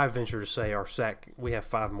venture to say we have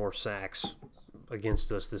 5 more sacks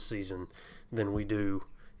against us this season than we do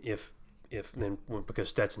because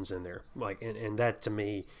Stetson's in there. Like, and that, to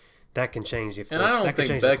me, that can change the course. And I don't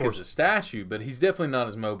think Beck is a statue, but he's definitely not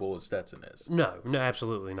as mobile as Stetson is. No,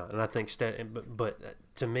 absolutely not. And I think but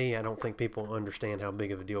to me, I don't think people understand how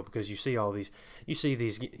big of a deal, because you see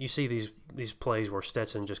these plays where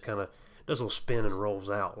Stetson just kind of does a little spin and rolls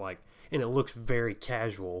out, like, and it looks very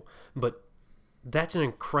casual, but that's an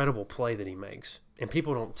incredible play that he makes, and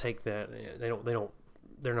people don't take that.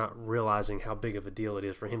 They're not realizing how big of a deal it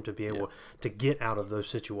is for him to be able to get out of those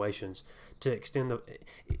situations, to extend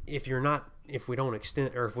if we don't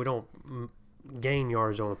extend, or if we don't gain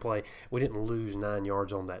yards on the play, we didn't lose 9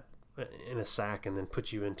 yards on that in a sack and then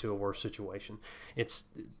put you into a worse situation.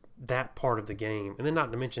 that part of the game. And then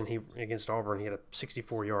not to mention he against Auburn, he had a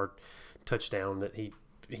 64-yard touchdown that he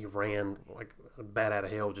ran like a bat out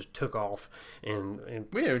of hell, just took off. And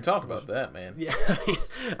we didn't even talk about that, man. Yeah,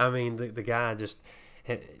 I mean the guy just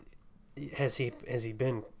has he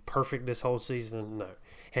been perfect this whole season? No.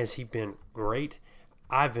 Has he been great?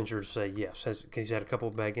 I venture to say yes, because he's had a couple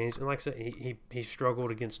of bad games, and like I said, he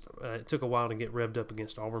struggled against. It took a while to get revved up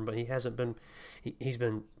against Auburn, but he hasn't been. He's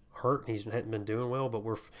been hurt. He hasn't been doing well, but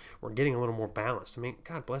we're getting a little more balanced. I mean,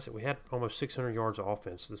 God bless it, we had almost 600 yards of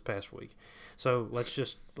offense this past week. So let's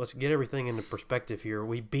get everything into perspective here.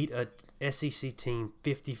 We beat a SEC team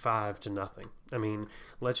 55-0. I mean,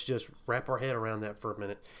 let's just wrap our head around that for a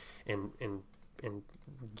minute, and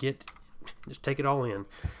just take it all in.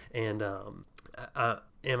 And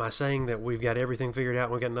am I saying that we've got everything figured out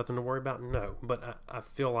and we've got nothing to worry about? No, but I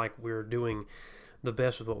feel like we're doing the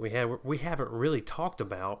best with what we had. We haven't really talked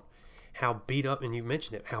about how beat up, and you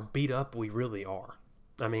mentioned it, how beat up we really are.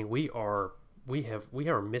 I mean, we are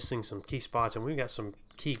missing some key spots, and we've got some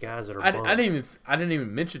key guys that are. I didn't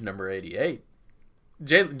even mention number 88.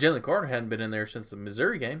 Jalen Carter hadn't been in there since the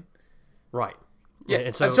Missouri game. Right. Yeah,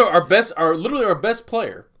 and so our best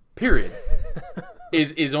player, period,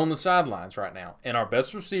 is on the sidelines right now, and our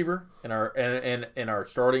best receiver and our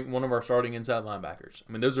starting one of our starting inside linebackers.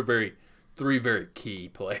 I mean, those are three very key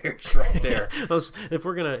players right there. If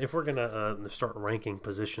we're gonna start ranking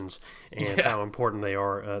positions and how important they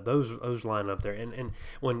are, those line up there. And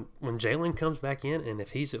when Jalen comes back in, and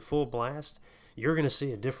if he's at full blast, you're going to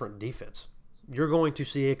see a different defense. You're going to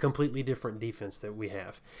see a completely different defense that we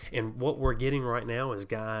have. And what we're getting right now is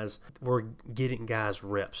we're getting guys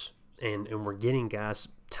reps, and we're getting guys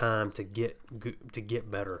time to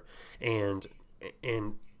get better. And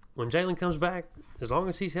when Jalen comes back, as long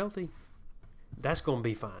as he's healthy, that's going to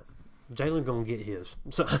be fine. Jalen's going to get his.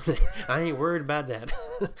 So I ain't worried about that.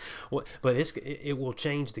 But it will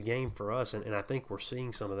change the game for us, and I think we're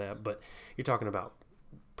seeing some of that. But you're talking about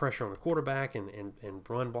pressure on the quarterback and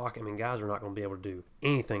run block. I mean, guys are not going to be able to do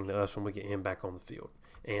anything to us when we get him back on the field.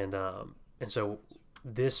 And so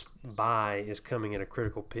this bye is coming at a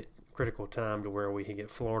critical time to where we can get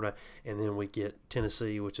Florida, and then we get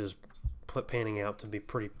Tennessee, which is panning out to be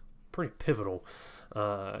pretty pivotal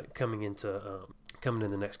coming in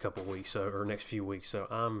the next couple of weeks or next few weeks. So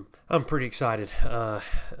I'm pretty excited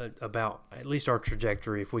about at least our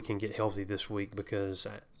trajectory if we can get healthy this week, because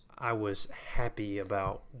I was happy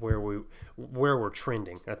about where we're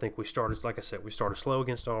trending. I think we started slow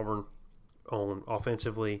against Auburn on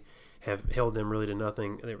offensively, have held them really to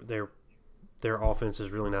nothing. Their offense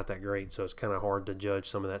is really not that great, so it's kind of hard to judge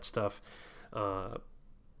some of that stuff.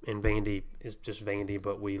 And Vandy is just Vandy,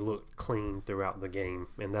 but we look clean throughout the game,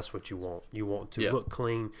 and that's what you want. You want to look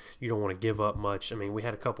clean. You don't want to give up much. I mean, we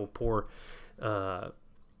had a couple poor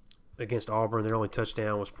against Auburn. Their only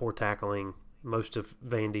touchdown was poor tackling. Most of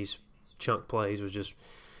Vandy's chunk plays was just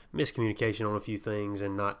miscommunication on a few things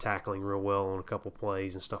and not tackling real well on a couple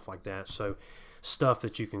plays and stuff like that. So stuff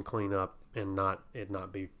that you can clean up and not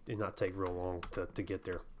take real long to get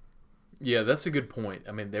there. Yeah, that's a good point.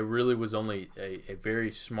 I mean, there really was only a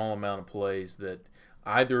very small amount of plays that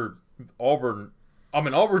either Auburn's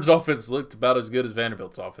offense looked about as good as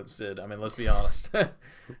Vanderbilt's offense did. I mean, let's be honest.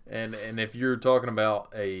 and if you're talking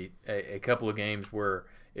about a couple of games where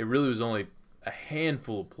it really was only a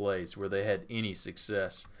handful of plays where they had any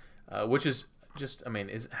success, which is just, I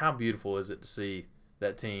mean, how beautiful is it to see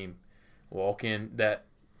that team walk in, that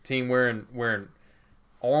team wearing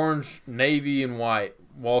orange, navy, and white,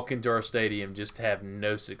 walk into our stadium, just have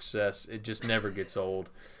no success. It just never gets old.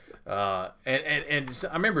 And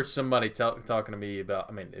I remember somebody talking to me about,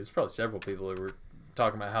 I mean, it's probably several people who were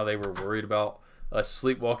talking about how they were worried about us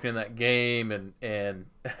sleepwalking in that game and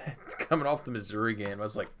coming off the Missouri game. I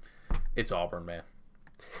was like, it's Auburn, man.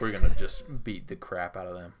 We're going to just beat the crap out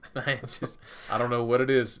of them. It's just, I don't know what it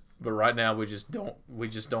is, but right now we just don't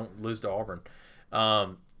lose to Auburn.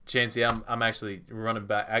 Chancey, I'm actually running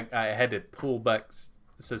back. I had to pull back.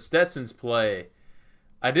 So Stetson's play,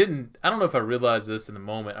 I don't know if I realized this in the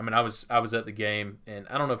moment. I mean, I was at the game, and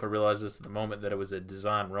I don't know if I realized this in the moment that it was a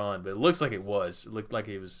design run, but it looks like it was. It looked like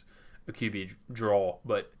it was a QB draw.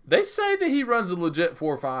 But they say that he runs a legit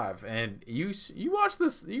 4.5, and you watch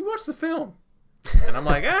this, you watch the film, and I'm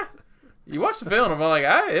like, you watch the film, and I'm like,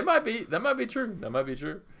 that might be true. That might be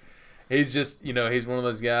true. He's just, he's one of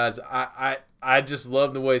those guys. I just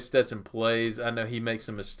love the way Stetson plays. I know he makes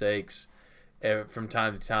some mistakes from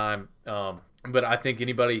time to time, but I think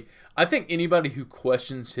anybody who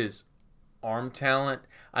questions his arm talent,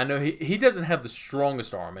 I know he doesn't have the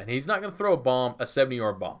strongest arm, and he's not going to throw a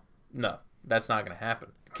 70-yard bomb. No, that's not going to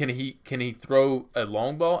happen. Can he throw a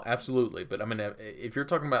long ball? Absolutely. But I mean, if you're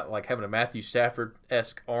talking about like having a Matthew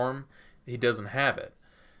Stafford-esque arm, he doesn't have it.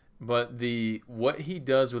 But what he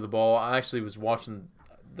does with the ball, I actually was watching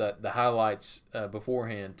the highlights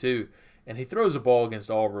beforehand too, and he throws a ball against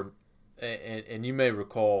Auburn, and you may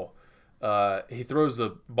recall he throws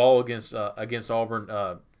the ball against Auburn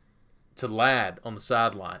to Ladd on the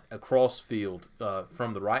sideline across field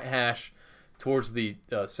from the right hash towards the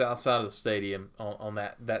south side of the stadium on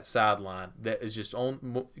that sideline. That is just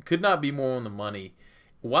could not be more on the money.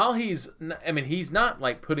 While he's not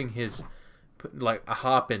like putting like a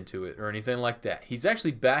hop into it or anything like that. He's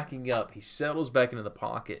actually backing up. He settles back into the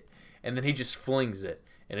pocket, and then he just flings it.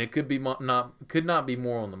 And it could not be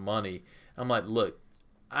more on the money. I'm like, look,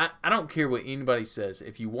 I don't care what anybody says.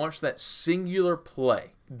 If you watch that singular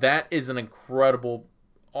play, that is an incredible,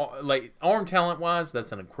 like arm talent wise,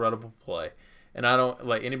 that's an incredible play. And I don't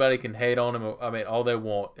like anybody can hate on him. I mean, all they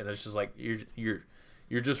want, and it's just like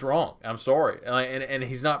you're just wrong. I'm sorry. And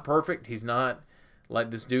he's not perfect. He's not like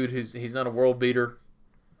this dude he's not a world beater,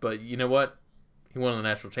 but you know what? He won the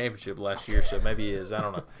national championship last year, so maybe he is. I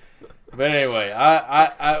don't know. But anyway,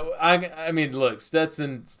 I mean, look,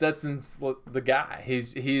 Stetson's the guy.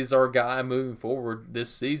 He's our guy moving forward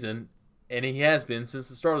this season, and he has been since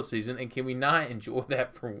the start of the season. And can we not enjoy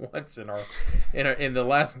that for once in the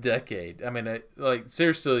last decade? I mean, like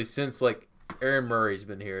seriously, since like Aaron Murray's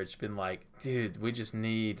been here, it's been like, dude, we just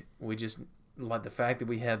like the fact that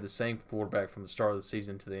we had the same quarterback from the start of the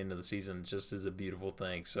season to the end of the season just is a beautiful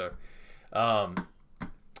thing. So,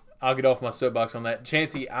 I'll get off my soapbox on that.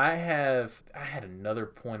 Chancey, I had another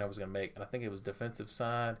point I was going to make, and I think it was defensive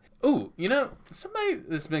side. Ooh, somebody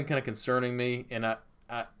that's been kind of concerning me, and I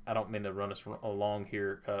don't mean to run us along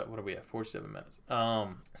here. What are we at? 47 minutes.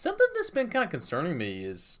 Something that's been kind of concerning me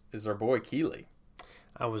is our boy Keeley.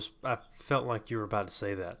 I felt like you were about to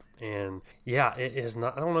say that, and yeah, it is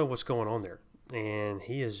not. I don't know what's going on there, and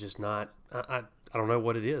he is just not. I don't know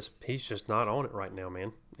what it is. He's just not on it right now,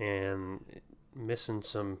 man, and missing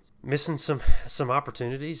some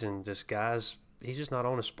opportunities, and just guys. He's just not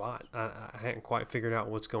on his spot. I hadn't quite figured out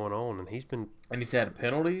what's going on, and he's had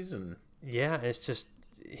penalties, and yeah, it's just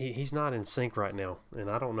he's not in sync right now,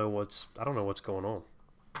 and I don't know what's going on.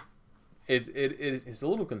 It's a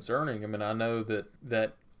little concerning. I mean, I know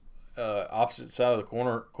that opposite side of the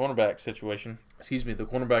cornerback situation. Excuse me, the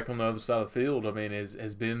cornerback on the other side of the field. I mean,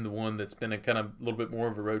 has been the one that's been a kind of a little bit more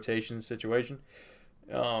of a rotation situation.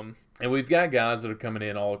 And we've got guys that are coming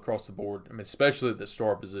in all across the board. I mean, especially at the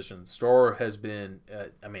star position. Star has been.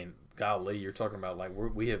 I mean, golly, you're talking about like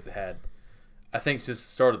we have had. I think since the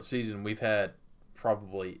start of the season, we've had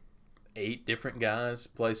probably 8 different guys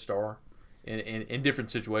play star. In different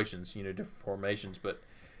situations, different formations, but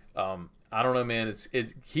I don't know, man. It's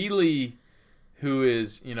Keeley, who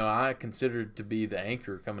is I consider to be the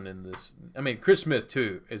anchor coming in this. I mean, Chris Smith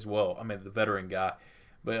too as well. I mean, the veteran guy,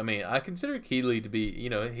 but I mean, I consider Keeley to be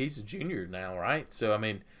he's a junior now, right? So I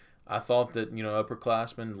mean, I thought that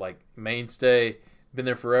upperclassmen like mainstay, been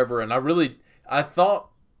there forever, and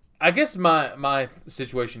I guess my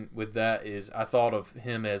situation with that is I thought of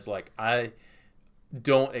him as like I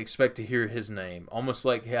don't expect to hear his name, almost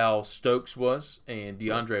like how Stokes was and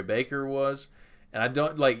DeAndre Baker was, and I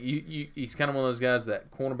don't like he's kind of one of those guys that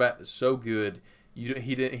cornerback is so good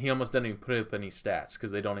he almost doesn't even put up any stats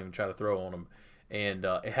because they don't even try to throw on him, and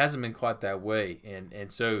it hasn't been quite that way, and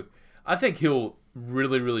so I think he'll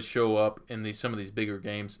really show up in some of these bigger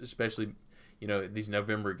games, especially these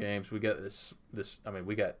November games. We got this. I mean,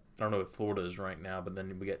 we got. I don't know if Florida is ranked now, but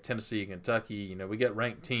then we got Tennessee, Kentucky. We got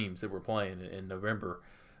ranked teams that we're playing in November,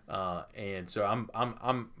 and so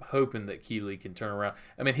I'm hoping that Keeley can turn around.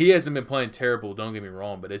 I mean, he hasn't been playing terrible. Don't get me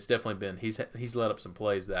wrong, but it's definitely been he's let up some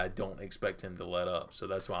plays that I don't expect him to let up. So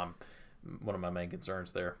that's why I'm one of my main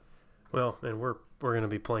concerns there. Well, and we're going to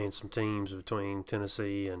be playing some teams between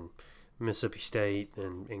Tennessee and Mississippi State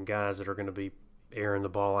and guys that are going to be airing the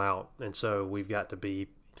ball out, and so we've got to be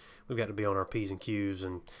on our P's and Q's,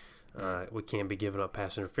 and we can't be giving up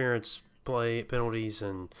pass interference penalties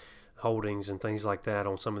and holdings and things like that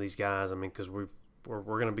on some of these guys. I mean, because we're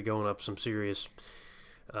going to be going up some serious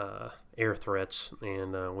air threats,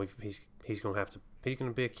 and he's going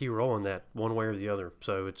to be a key role in that one way or the other.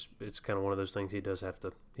 So it's kind of one of those things he does have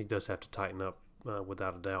to tighten up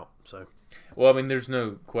without a doubt. So. Well, I mean, there's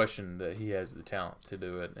no question that he has the talent to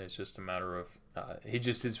do it. It's just a matter of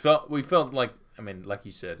we felt like, I mean, like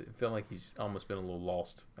you said, it felt like he's almost been a little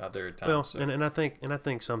lost out there at times. Well, so. and I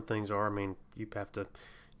think some things are. I mean, you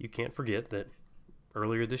can't forget that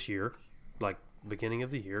earlier this year, like beginning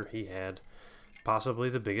of the year, he had possibly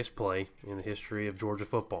the biggest play in the history of Georgia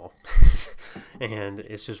football. And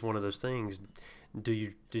it's just one of those things.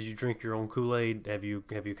 Did you drink your own Kool-Aid? Have you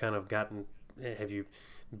kind of have you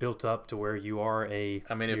built up to where you are a?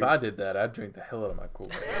 I mean, if I did that, I'd drink the hell out of my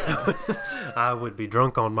Kool-Aid. I would be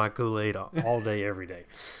drunk on my Kool-Aid all day, every day.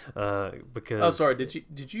 Because oh, sorry.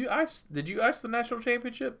 Did you ice the national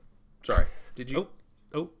championship? Sorry. Did you?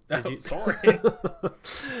 Oh, did you? Sorry.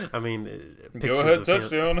 I mean, Go ahead,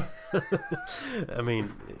 touchdown. I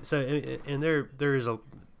mean, so and there is a.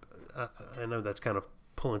 I know that's kind of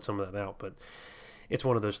pulling some of that out, but it's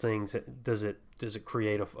one of those things. That does it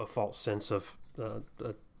create a false sense of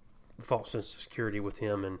security with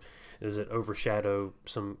him, and does it overshadow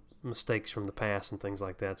some mistakes from the past and things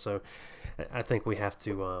like that? So I think we have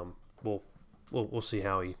to. We'll see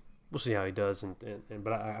how he does,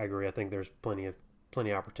 but I agree. I think there's plenty of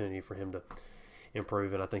opportunity for him to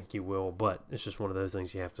improve, and I think he will. But it's just one of those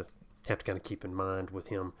things you have to kind of keep in mind with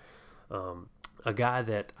him. A guy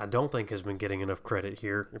that I don't think has been getting enough credit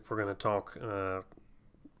here, if we're going to talk,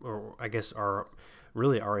 or I guess our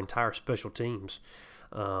entire special teams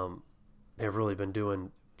have really been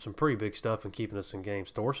doing some pretty big stuff and keeping us in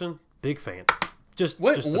games. Thorson, big fan. Just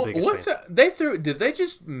the biggest fan. Did they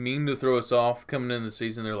just mean to throw us off coming into the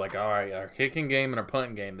season? They're like, all right, our kicking game and our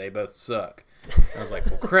punting game, they both suck. I was like,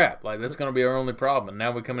 well, crap, like that's going to be our only problem. And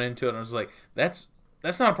now we're coming into it, and I was like, that's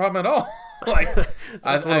not a problem at all. Like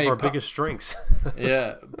that's one of our biggest strengths.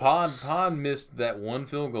 Yeah, Pod missed that one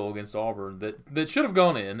field goal against Auburn that should have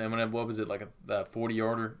gone in. I mean, what was it, like a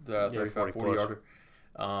 40-yarder, 35, 40-yarder?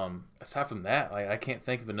 Aside from that, like I can't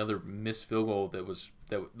think of another missed field goal that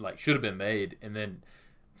like should have been made. And then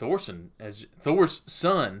Thor's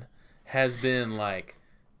son has been like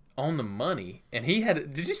on the money, and he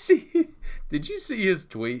had. Did you see his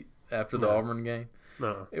tweet after the Auburn game?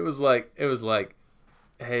 No. It was like,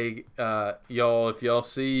 hey, y'all, if y'all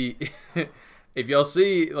see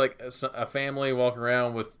like a family walking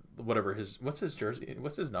around with whatever what's his jersey?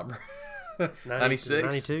 What's his number? 96?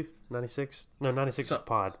 92? 96? No, 96 is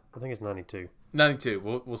Pod. I think it's 92.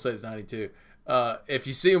 92. We'll say it's 92. If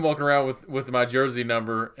you see him walking around with my jersey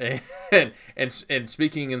number and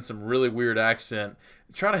speaking in some really weird accent,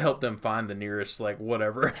 try to help them find the nearest, like,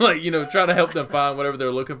 whatever. Like, try to help them find whatever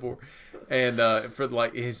they're looking for. And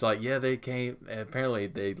he's like, yeah, they came. Apparently,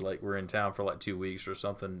 they were in town for 2 weeks or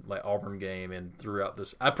something, like Auburn game, and throughout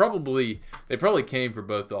this, they probably came for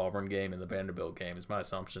both the Auburn game and the Vanderbilt game. Is my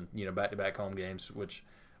assumption. Back-to-back home games, which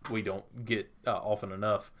we don't get often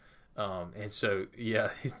enough. And so, yeah,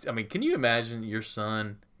 I mean, can you imagine your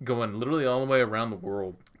son going literally all the way around the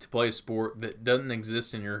world to play a sport that doesn't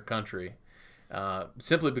exist in your country?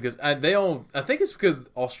 Simply because I think it's because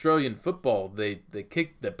Australian football they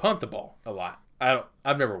punt the ball a lot.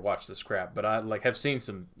 I've never watched this crap, but I have seen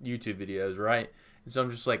some YouTube videos, right? And so I'm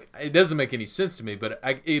just like, it doesn't make any sense to me, but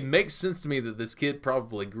it makes sense to me that this kid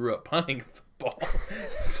probably grew up punting football,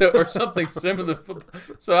 or something similar to football.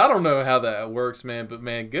 So I don't know how that works, man. But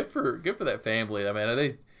man, good for that family. I mean,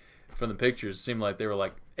 they from the pictures it seemed like they were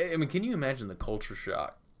like, I mean, can you imagine the culture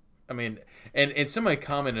shock? I mean, and somebody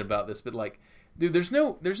commented about this, but like, dude, there's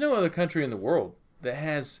no other country in the world that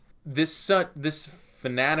has this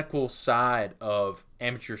fanatical side of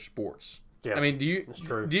amateur sports. Yeah, I mean, That's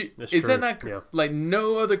true. That not like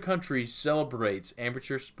no other country celebrates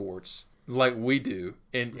amateur sports like we do,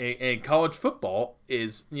 and college football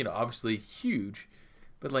is obviously huge,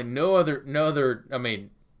 but like no other. I mean,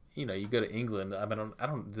 you go to England. I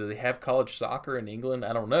don't. Do they have college soccer in England?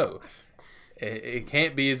 I don't know. It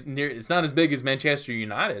can't be as near. It's not as big as Manchester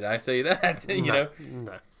United. I say that. No.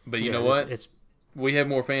 But you know what? We have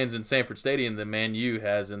more fans in Sanford Stadium than Man U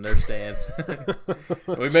has in their stands.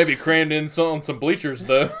 We may be crammed in on some bleachers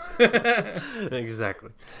though.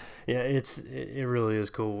 Exactly. Yeah, it really is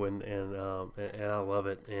cool, and I love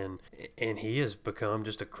it, and he has become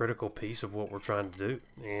just a critical piece of what we're trying to do.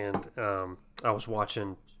 And I was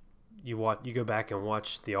watching. You go back and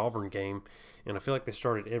watch the Auburn game, and I feel like they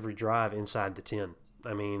started every drive inside the 10.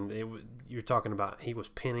 I mean, you're talking about he was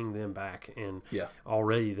pinning them back, and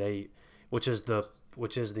already which is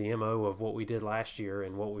the MO of what we did last year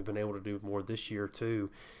and what we've been able to do more this year too,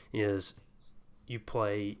 is you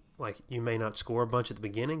play like you may not score a bunch at the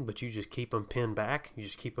beginning, but you just keep them pinned back. You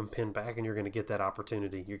just keep them pinned back, and you're going to get that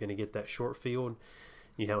opportunity. You're going to get that short field.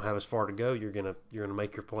 You don't have as far to go. You're gonna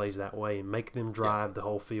make your plays that way and make them drive the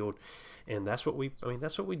whole field, and that's what we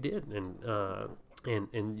did. And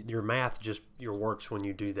your math just works when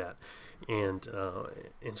you do that, and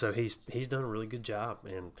so he's done a really good job,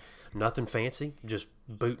 and nothing fancy, just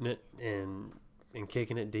booting it and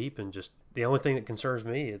kicking it deep, and just the only thing that concerns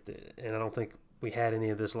me, and I don't think we had any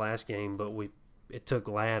of this last game, but it took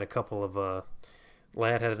Ladd a couple of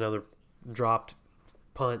Ladd had another dropped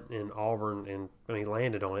punt in Auburn, and I mean, he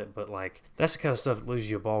landed on it, but like that's the kind of stuff that loses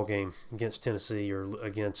you a ball game against Tennessee or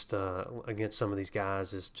against some of these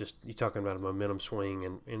guys. Is just you're talking about a momentum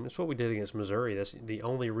swing, and that's what we did against Missouri. That's the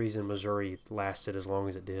only reason Missouri lasted as long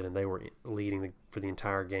as it did, and they were leading for the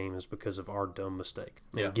entire game is because of our dumb mistake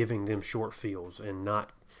and giving them short fields and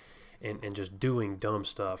not and just doing dumb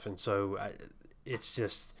stuff. And so it's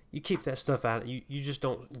just you keep that stuff out. You just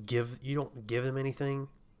don't give them anything.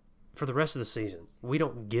 For the rest of the season, we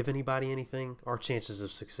don't give anybody anything. Our chances of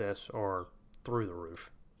success are through the roof,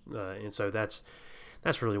 and so that's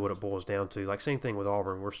really what it boils down to. Like same thing with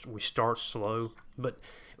Auburn, we start slow, but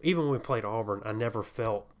even when we played Auburn, I never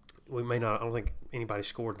felt I don't think anybody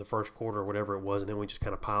scored the first quarter or whatever it was, and then we just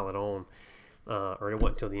kind of pile it on, or it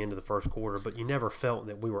wasn't until the end of the first quarter. But you never felt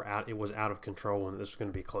that we were out. It was out of control, and this was going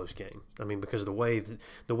to be a close game. I mean, because of the way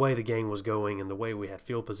the game was going and the way we had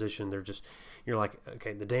field position, you're like,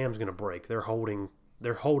 okay, the dam's going to break. They're holding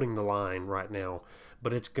the line right now,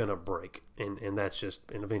 but it's going to break, and that's just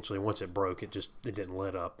and eventually once it broke, it didn't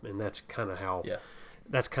let up, and that's kind of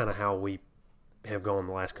how we have gone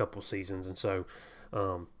the last couple of seasons, and so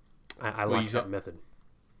I like that method.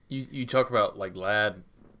 You talk about like Ladd,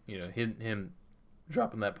 him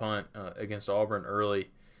dropping that punt against Auburn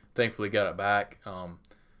early. Thankfully, got it back.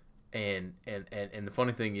 And the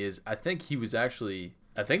funny thing is, I think it was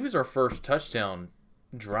our first touchdown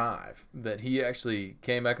drive that he actually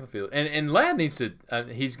came back on the field. And Ladd needs to.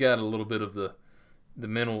 He's got a little bit of the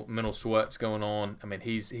mental sweats going on. I mean,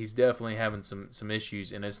 he's definitely having some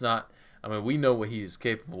issues, and it's not. I mean, we know what he's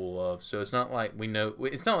capable of, so it's not like we know.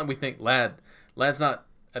 It's not like we think Ladd's not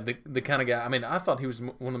the kind of guy. I mean, I thought he was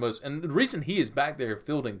one of the most. And the reason he is back there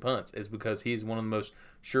fielding punts is because he's one of the most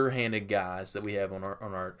sure-handed guys that we have on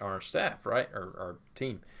our staff, right, or our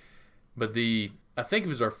team. But I think it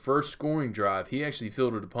was our first scoring drive. He actually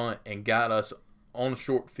fielded a punt and got us on a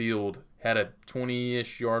short field. Had a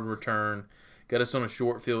 20-ish yard return. Got us on a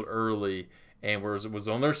short field early, and was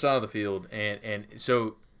on their side of the field, and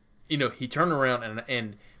so. He turned around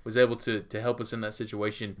and was able to help us in that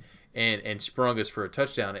situation and sprung us for a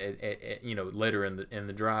touchdown at later in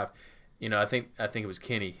the drive. I think it was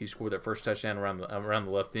Kenny who scored that first touchdown around the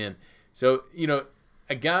left end. So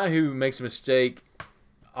a guy who makes a mistake,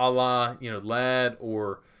 a la Ladd,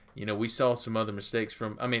 or we saw some other mistakes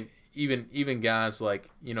from. I mean even guys like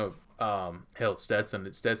hell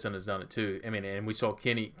Stetson. Stetson has done it too. I mean, and we saw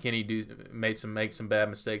Kenny make some bad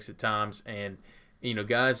mistakes at times, and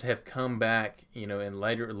guys have come back, and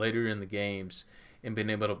later in the games and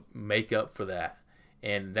been able to make up for that.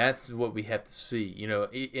 And that's what we have to see,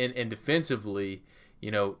 and defensively,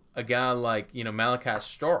 a guy like, Malachi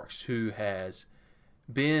Starks, who has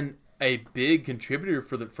been a big contributor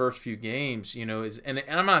for the first few games, and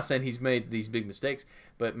I'm not saying he's made these big mistakes,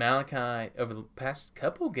 but Malachi over the past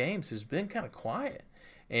couple of games has been kind of quiet.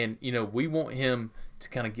 And, we want him to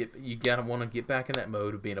kind of want to get back in that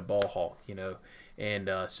mode of being a ball hawk, And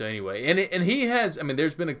so anyway, and he has. I mean,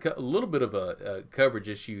 there's been a little bit of a coverage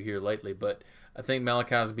issue here lately, but I think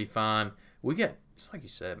Malachi's will be fine. We got, just like you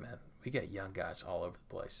said, man, we got young guys all over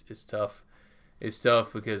the place. It's tough. It's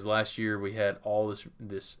tough because last year we had all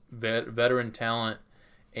this veteran talent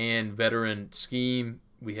and veteran scheme.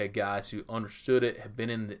 We had guys who understood it, have been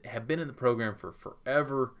in the program for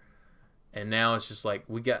forever, and now it's just like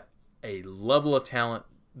we got a level of talent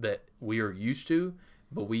that we are used to,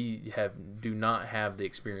 but we do not have the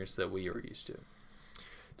experience that we are used to.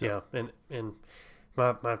 So. Yeah, and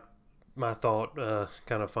my thought,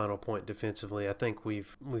 kind of final point defensively, I think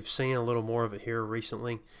we've seen a little more of it here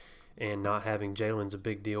recently, and not having Jalen's a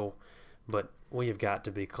big deal, but we have got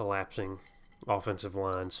to be collapsing offensive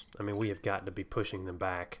lines. I mean, we have got to be pushing them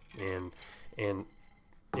back and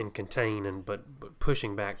contain, but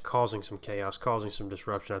pushing back, causing some chaos, causing some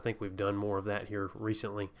disruption. I think we've done more of that here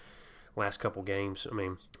recently. Last couple games, I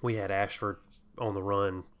mean, we had Ashford on the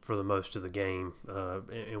run for the most of the game,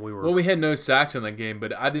 and we were. Well, we had no sacks in that game,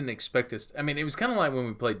 but I didn't expect us. I mean, it was kind of like when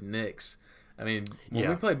we played Nix. I mean, when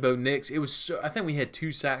we played Bo Nix, it was so. I think we had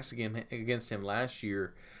 2 sacks against him last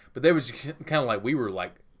year, but there was kind of like we were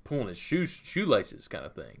like pulling his shoelaces kind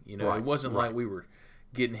of thing. Right, it wasn't like we were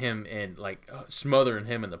getting him and like smothering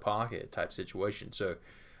him in the pocket type situation. So.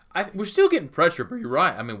 We're still getting pressure, but you're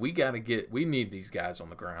right. I mean, we need these guys on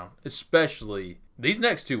the ground, especially these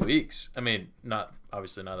next 2 weeks. I mean,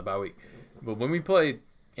 obviously not the bye week, but when we played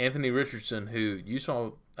Anthony Richardson, who you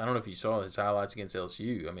saw, I don't know if you saw his highlights against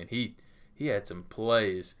LSU. I mean, he had some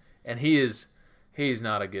plays, and he's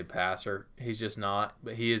not a good passer. He's just not,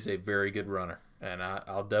 but he is a very good runner, and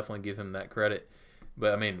I'll definitely give him that credit.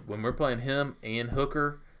 But I mean, when we're playing him and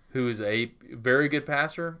Hooker, who is a very good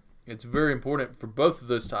passer, it's very important for both of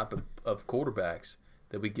those type of quarterbacks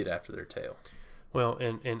that we get after their tail. Well,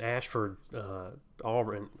 and Ashford,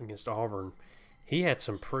 against Auburn, he had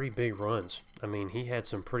some pretty big runs. I mean, he had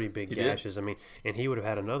some pretty big gashes. I mean, and he would have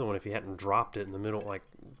had another one if he hadn't dropped it in the middle, like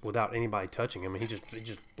without anybody touching him. I mean, he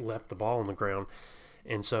just left the ball on the ground.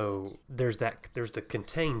 And so there's the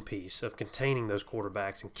contain piece of containing those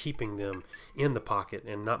quarterbacks and keeping them in the pocket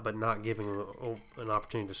and not giving them an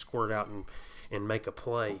opportunity to squirt out and make a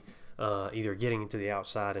play, either getting to the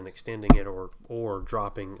outside and extending it or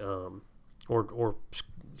dropping or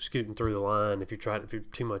scooting through the line if you're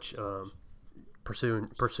too much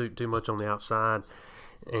pursuit too much on the outside,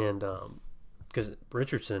 and because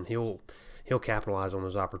Richardson he'll capitalize on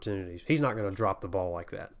those opportunities. He's not going to drop the ball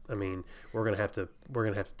like that. I mean, we're going to have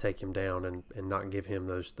to take him down and not give him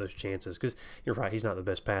those chances, because you're right, he's not the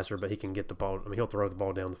best passer, but he can get the ball. I mean, he'll throw the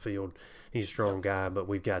ball down the field. He's a strong guy, but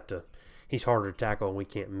he's harder to tackle, and we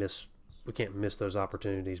can't miss those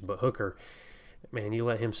opportunities. But Hooker, man, you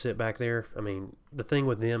let him sit back there. I mean, the thing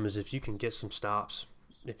with them is if you can get some stops,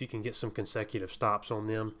 if you can get some consecutive stops on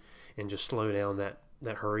them and just slow down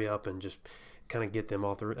that hurry up and just kind of get them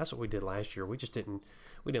all through. That's what we did last year. We didn't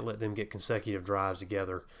let them get consecutive drives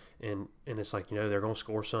together, and it's like, they're going to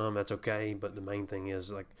score some. That's okay, but the main thing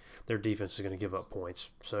is, like, their defense is going to give up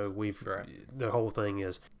points. So the whole thing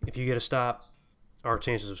is, if you get a stop, our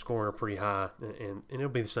chances of scoring are pretty high, and it'll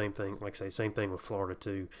be the same thing. Like I say, same thing with Florida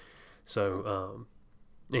too. So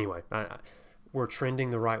anyway, we're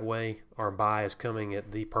trending the right way. Our bye is coming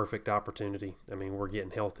at the perfect opportunity. I mean, we're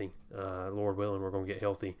getting healthy. Lord willing, we're going to get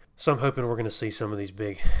healthy. So I'm hoping we're going to see some of these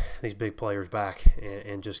big players back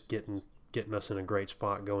and just getting us in a great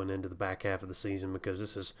spot going into the back half of the season,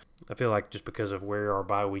 because I feel like just because of where our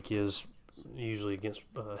bye week is, usually against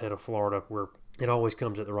ahead of Florida, it always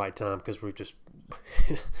comes at the right time, because we've just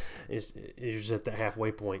it's just at the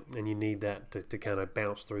halfway point, and you need that to kind of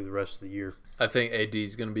bounce through the rest of the year. I think AD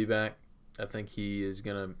is going to be back. I think he is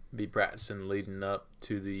going to be practicing leading up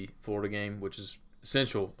to the Florida game, which is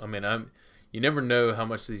essential. I mean, you never know how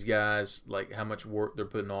much these guys, like how much work they're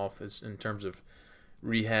putting off in terms of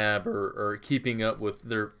rehab or keeping up with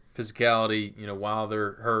their physicality, while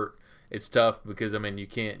they're hurt. It's tough because, I mean, you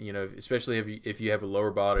can't, especially if you have a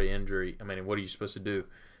lower body injury. I mean, what are you supposed to do?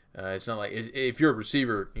 It's not like, if you're a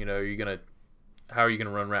receiver, how are you going to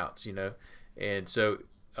run routes, And so,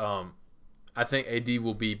 I think AD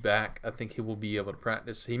will be back. I think he will be able to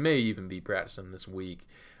practice. He may even be practicing this week.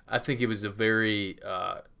 I think it was a very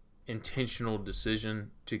intentional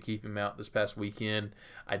decision to keep him out this past weekend.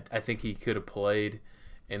 I think he could have played.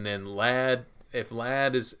 And then Ladd, if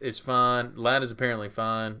Ladd is fine, Ladd is apparently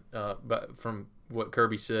fine. But from what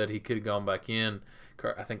Kirby said, he could have gone back in.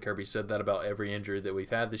 I think Kirby said that about every injury that we've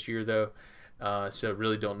had this year, though. So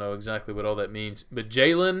really don't know exactly what all that means. But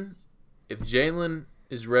if Jalen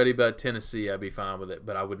is ready by Tennessee, I'd be fine with it,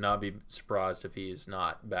 but I would not be surprised if he is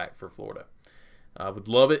not back for Florida. I would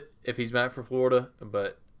love it if he's back for Florida,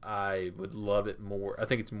 but I would love it more. I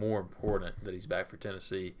think it's more important that he's back for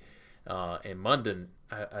Tennessee. And Munden,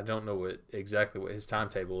 I don't know exactly what his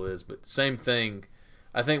timetable is, but same thing.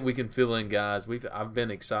 I think we can fill in guys. I've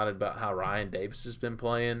been excited about how Ryan Davis has been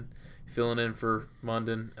playing, filling in for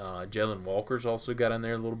Munden. Jalen Walker's also got in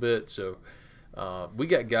there a little bit, so we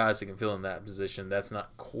got guys that can fill in that position. That's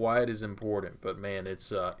not quite as important, but man,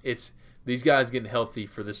 it's these guys getting healthy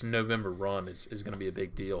for this November run is going to be a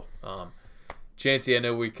big deal. Chancey, I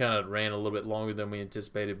know we kind of ran a little bit longer than we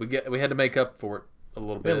anticipated. We had to make up for it a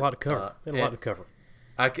little bit. We had a lot to cover.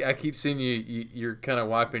 I keep seeing you're kind of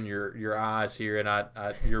wiping your eyes here,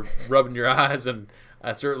 and you're rubbing your eyes, and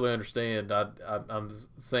I certainly understand. I'm the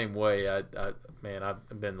same way. I've been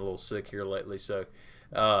a little sick here lately, so.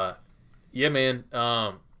 Yeah, man.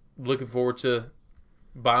 Looking forward to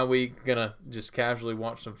bye week. Gonna just casually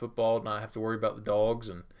watch some football, not have to worry about the dogs,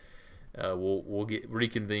 and we'll get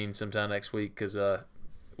reconvene sometime next week, because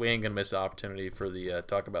we ain't gonna miss the opportunity for the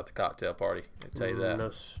talk about the cocktail party. I'll tell you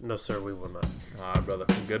that. No, sir, we will not. All right, brother.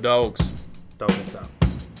 Go Dogs. Dogs on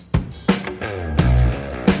top.